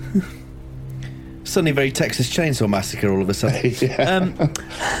 Good point. Suddenly very Texas Chainsaw Massacre all of a sudden.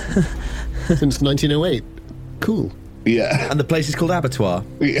 Since 1908. Cool. Yeah. And the place is called Abattoir.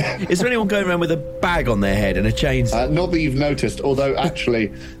 Yeah. Is there anyone going around with a bag on their head and a chainsaw? Not that you've noticed, although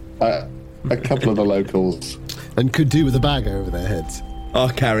actually a couple of the locals... And could do with a bag over their heads.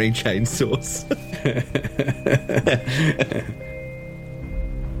 Are carrying chainsaws.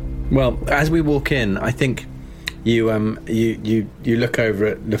 Well, as we walk in, I think you look over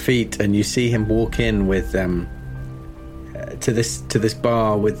at Lafitte and you see him walk in with to this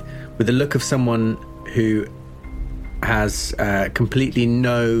bar with the look of someone who has completely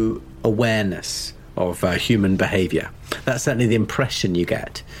no awareness of human behaviour. That's certainly the impression you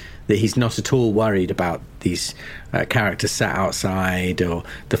get, that he's not at all worried about these characters sat outside, or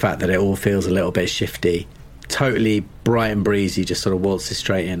the fact that it all feels a little bit shifty. Totally bright and breezy, just sort of waltzes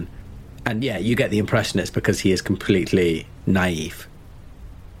straight in. And yeah, you get the impression it's because he is completely naive.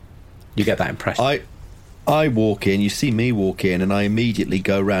 You get that impression. I walk in, you see me walk in, and I immediately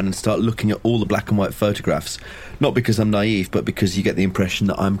go around and start looking at all the black and white photographs. Not because I'm naive, but because you get the impression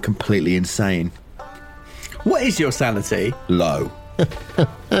that I'm completely insane. What is your sanity? Low.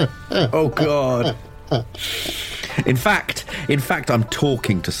 Oh, God. In fact, I'm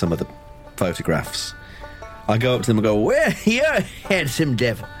talking to some of the photographs. I go up to them and go, "Well, you're a handsome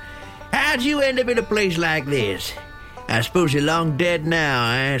devil. How'd you end up in a place like this? I suppose you're long dead now,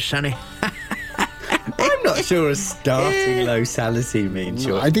 eh, sonny?" I'm not sure a starting low sanity means.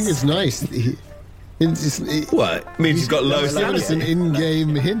 I think it's nice. What? It means he's got low sanity. It's an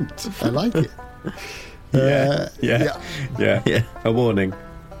in-game hint. I like it. Yeah. A warning.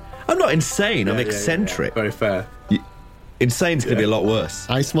 I'm not insane. I'm eccentric. Very fair. Insane's going to be a lot worse.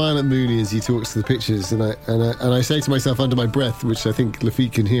 I smile at Mooney as he talks to the pictures, and I say to myself under my breath, which I think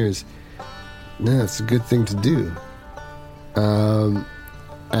Lafitte can hear, is, "No, it's a good thing to do." And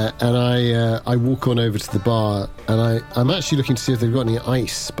I walk on over to the bar, and I'm actually looking to see if they've got any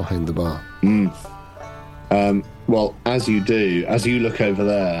ice behind the bar. Well, as you look over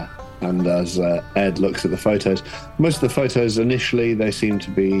there, and as Ed looks at the photos, most of the photos initially, they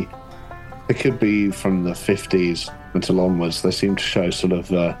could be from the 50s until onwards. They seem to show sort of,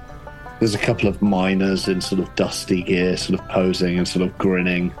 there's a couple of miners in sort of dusty gear, sort of posing and sort of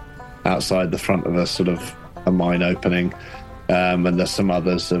grinning outside the front of a mine opening. And there's some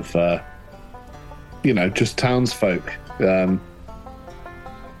others of, just townsfolk. Could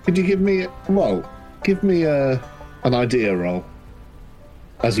you give me an idea roll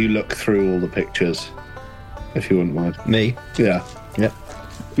as you look through all the pictures, if you wouldn't mind? Me? Yeah. Yep.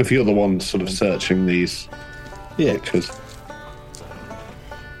 If you're the one sort of searching these pictures.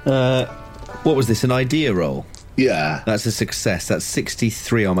 What was this, an idea roll? Yeah. That's a success. That's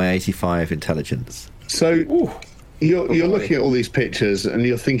 63 on my 85 intelligence. So you're looking at all these pictures and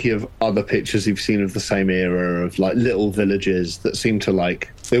you're thinking of other pictures you've seen of the same era, of like little villages that seem to like,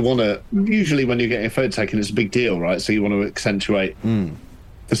 they want to, usually when you're getting a photo taken, it's a big deal, right? So you want to accentuate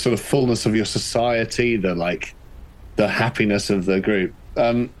the sort of fullness of your society, the happiness of the group.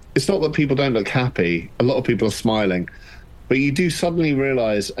 It's not that people don't look happy. A lot of people are smiling. But you do suddenly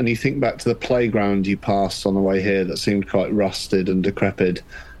realise, and you think back to the playground you passed on the way here that seemed quite rusted and decrepit,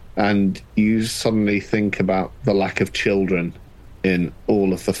 and you suddenly think about the lack of children in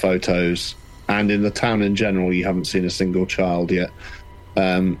all of the photos, and in the town in general, you haven't seen a single child yet.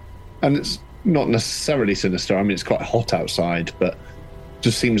 And it's not necessarily sinister. I mean, it's quite hot outside, but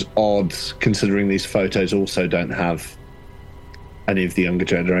just seems odd considering these photos also don't have any of the younger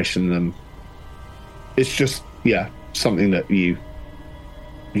generation in them. It's just, something that you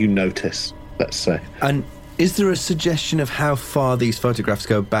notice, let's say. And is there a suggestion of how far these photographs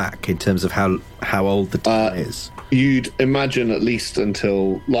go back in terms of how old the town is? You'd imagine at least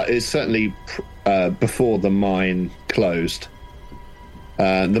until, it's certainly before the mine closed.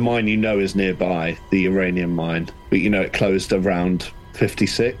 The mine is nearby, the uranium mine, but it closed around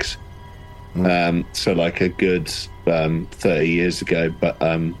 56. So a good 30 years ago, but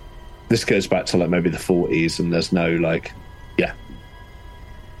this goes back to maybe the 40s, and there's no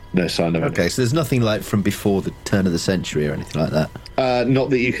no sign of it. Okay, so there's nothing from before the turn of the century or anything like that? Not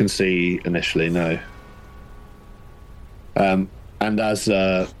that you can see initially, no. And as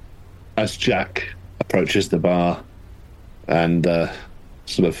Jack approaches the bar and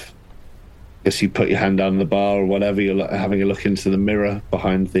sort of, I guess you put your hand down the bar or whatever, you're having a look into the mirror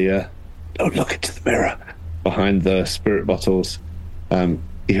behind the don't look into the mirror behind the spirit bottles. You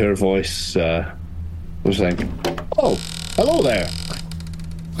hear a voice saying, "Oh, hello there."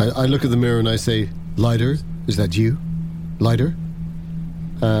 I look at the mirror and I say, "Lighter, is that you? Lighter?"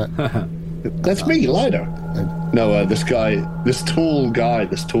 That's me, Lighter. No, this tall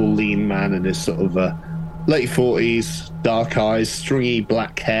lean man in his sort of late 40s, dark eyes, stringy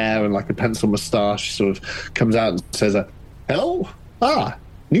black hair, and a pencil moustache, sort of comes out and says, "Hello?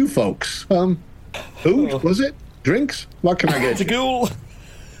 New folks. Food, was it? Drinks? What can I get you?" It's a ghoul.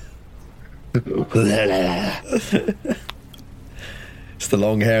 It's the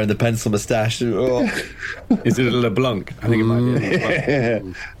long hair and the pencil moustache. Oh. Is it a LeBlanc? I think it might be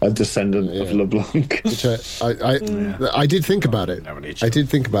a descendant of LeBlanc. Which I did think about it. I did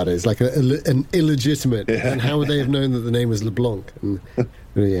think about it. It's like an illegitimate. And how would they have known that the name was LeBlanc? And,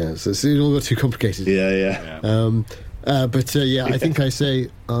 so it all got too complicated. I think I say,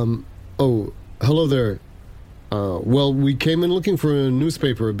 "Oh, hello there. Well, we came in looking for a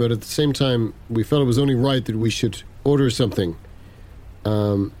newspaper, but at the same time, we felt it was only right that we should order something."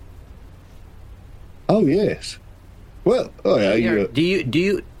 Oh yes. Well,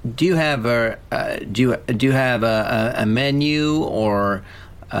 do you have a menu or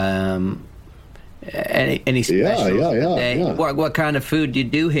any specials? Yeah. What kind of food do you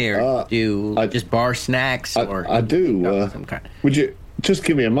do here? Just bar snacks or I do. Some kind? Would you just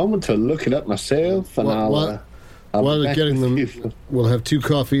give me a moment to look it up myself, and I'll while they're getting them, we'll have 2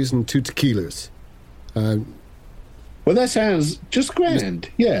 coffees and 2 tequilas. Well, that sounds just grand.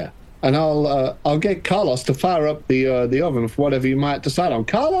 Yeah, and I'll get Carlos to fire up the oven for whatever you might decide on.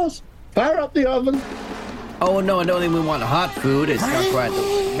 Carlos, fire up the oven. Oh no, I don't think we want hot food. It's not quite.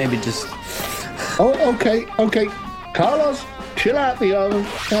 Maybe just. Oh, okay. Carlos, chill out the oven.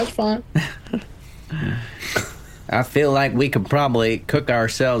 That's fine. I feel like we could probably cook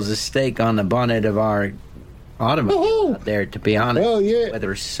ourselves a steak on the bonnet of our automobile out there, to be honest. Well, yeah.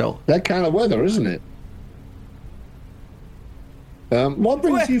 Weather is so... That kind of weather, isn't it? What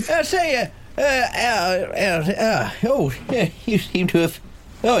brings you... You seem to have...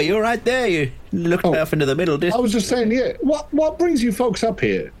 Oh, you're right there. You looked off into the middle I distance. was just saying, yeah. What brings you folks up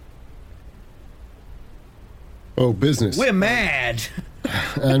here? Oh, business. We're mad.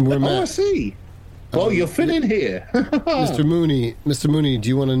 And we're Oh, I mad. see. Well, you'll fit in here. Mr. Mooney, do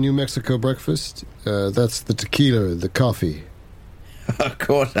you want a New Mexico breakfast? That's the tequila, the coffee. Of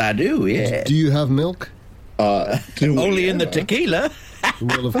course I do, yeah. Do you have milk? Only in the tequila.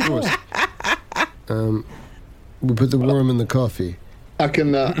 Well, of course. We put the worm in the coffee. I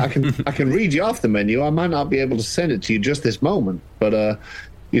can read you off the menu. I might not be able to send it to you just this moment, but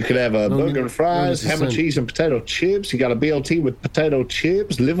you could have a burger and fries, ham and cheese and potato chips. You got a BLT with potato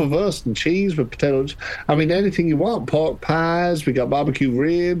chips, liverwurst and cheese with potato. I mean, anything you want. Pork pies. We got barbecue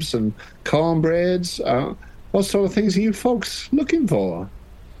ribs and cornbreads. What sort of things are you folks looking for?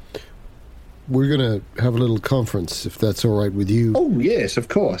 We're going to have a little conference, if that's all right with you. Oh, yes, of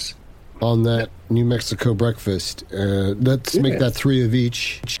course. On that New Mexico breakfast. Let's make that 3 of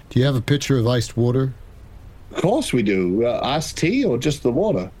each. Do you have a pitcher of iced water? Of course we do. Iced tea or just the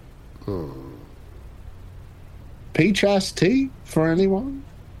water? Peach iced tea for anyone?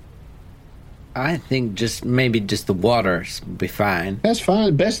 I think maybe just the water would be fine. That's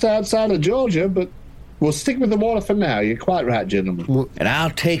fine. Best outside of Georgia, but we'll stick with the water for now. You're quite right, gentlemen. And I'll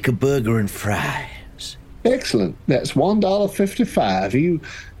take a burger and fries. Excellent. That's $1.55.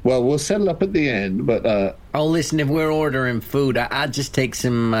 Well, we'll settle up at the end, but... Oh, listen, if we're ordering food, I'd just take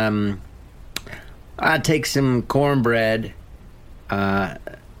some... I'd take some cornbread. In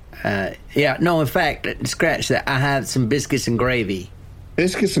fact, scratch that. I have some biscuits and gravy.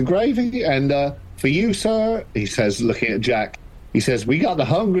 Biscuits and gravy? And for you, sir, he says, looking at Jack, he says, we got the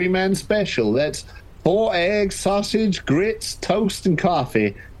Hungry Man special. That's 4 eggs, sausage, grits, toast, and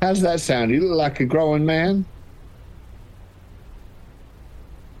coffee. How's that sound? You look like a growing man.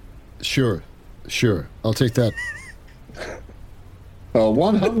 Sure. I'll take that.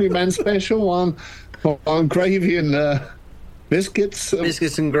 One Hungry Man special, one gravy and biscuits.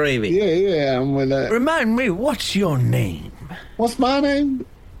 Biscuits and gravy. Yeah. And with Remind me, what's your name? What's my name?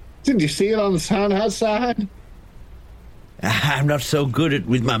 Didn't you see it on the sign outside? I'm not so good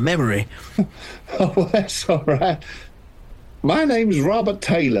with my memory. Oh, well, that's all right. My name's Robert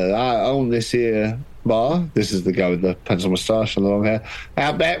Taylor. I own this here bar. This is the guy with the pencil moustache and the long hair.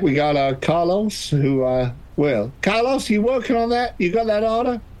 Out back, we got Carlos, who, Carlos, you working on that? You got that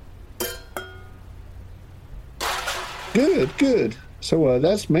order? Good. So,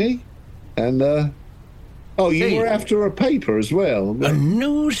 that's me. And, you were after a paper as well. A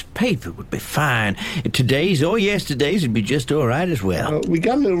newspaper would be fine. Today's or yesterday's would be just all right as well. We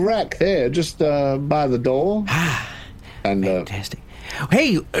got a little rack there, just by the door. And fantastic.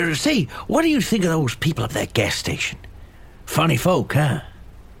 Hey, say, what do you think of those people at that gas station? Funny folk, huh?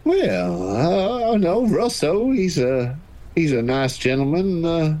 Well, I know Russo. He's a nice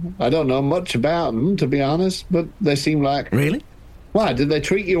gentleman. I don't know much about him, to be honest, but they seem like... Really? Why, did they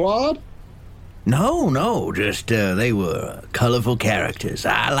treat you odd? No, just they were colorful characters.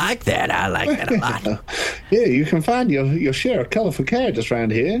 I like that a lot. Yeah, you can find your share of colorful characters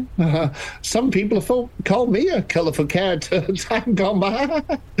around here. Some people have called me a colorful character time gone by.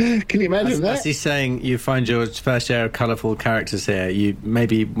 Can you imagine that? As he's saying, you find your fair share of colourful characters here.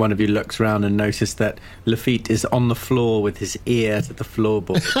 Maybe one of you looks around and notices that Lafitte is on the floor with his ear to the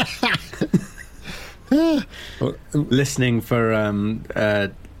floorboard, listening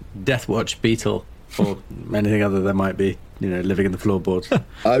for Death Watch Beetle or anything other that might be, living in the floorboards.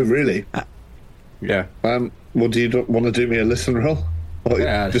 Oh, really? Yeah. Well, do you want to do me a listen roll?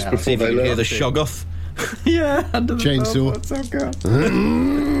 Yeah, just I'll before they Hear learn. the Shoggoth. Yeah, under the Chainsaw.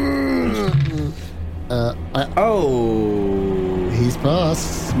 He's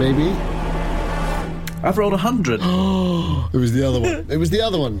passed, maybe. I've rolled 100. It was the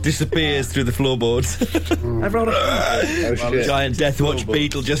other one. Disappears through the floorboards. I've rolled 100. Oh, shit. Giant Deathwatch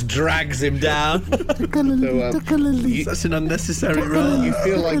Beetle just drags him down. Such an unnecessary roll. You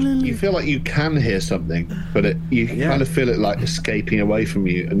feel like you can hear something, but you kind of feel it like escaping away from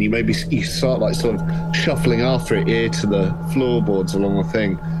you, and you start like sort of shuffling after it ear to the floorboards along the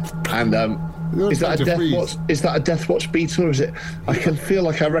thing, and is that a Deathwatch? Is that a Deathwatch Beetle, or is it? I can feel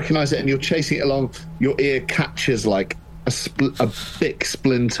like I recognise it, and you're chasing it along. Your ear catches like a thick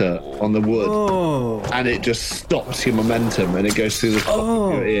splinter on the wood, and it just stops your momentum, and it goes through the top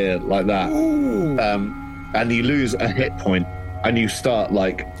of your ear like that. And you lose a hit point, and you start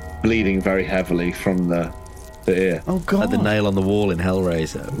like bleeding very heavily from the ear. Oh God! Like the nail on the wall in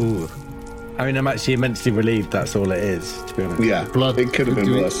Hellraiser. Ooh. I mean, I'm actually immensely relieved that's all it is, to be honest. Yeah, Blood. it could have been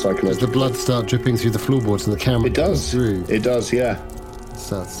worse Does psychologically. the blood start dripping through the floorboards and the camera? It does. Through. It does, yeah. It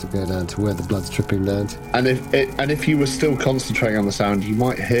starts to go down to where the blood's dripping down to. And if you were still concentrating on the sound, you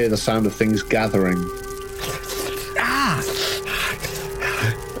might hear the sound of things gathering.